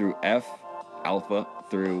 A through F, Alpha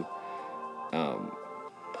through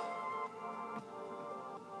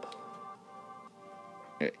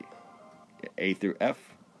A through F,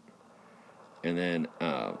 and then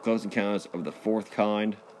Close Encounters of the Fourth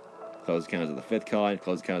Kind, Close Encounters of the Fifth Kind,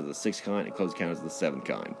 Close Encounters of the Sixth Kind, and Close Encounters of the Seventh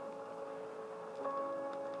Kind.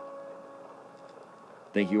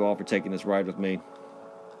 Thank you all for taking this ride with me.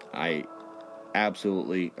 I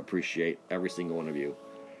absolutely appreciate every single one of you,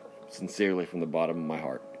 sincerely from the bottom of my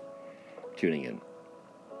heart, tuning in.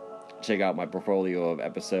 Check out my portfolio of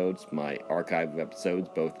episodes, my archive of episodes,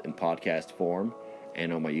 both in podcast form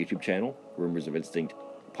and on my YouTube channel, Rumors of Instinct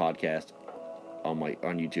Podcast on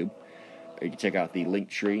YouTube. You can check out the link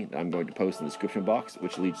tree that I'm going to post in the description box,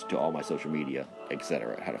 which leads to all my social media,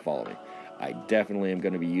 etc., how to follow me. I definitely am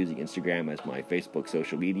going to be using Instagram as my Facebook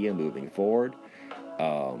social media moving forward.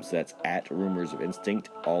 So that's at Rumors of Instinct,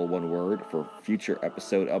 all one word, for future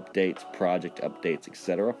episode updates, project updates,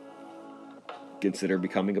 etc. Consider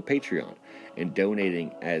becoming a Patreon and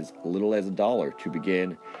donating as little as $1 to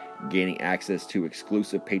begin gaining access to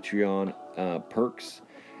exclusive Patreon perks,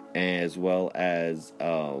 as well as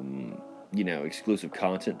exclusive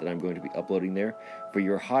content that I'm going to be uploading there. For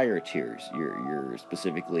your higher tiers, your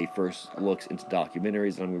specifically first looks into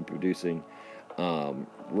documentaries that I'm going to be producing,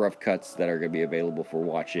 rough cuts that are going to be available for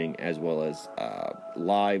watching, as well as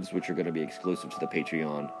lives, which are going to be exclusive to the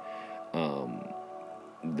Patreon,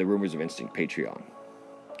 the Rumors of Instinct Patreon.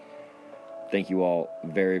 Thank you all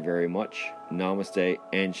very, very much. Namaste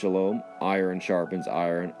and shalom. Iron sharpens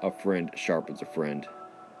iron. A friend sharpens a friend.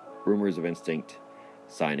 Rumors of Instinct,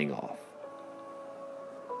 signing off.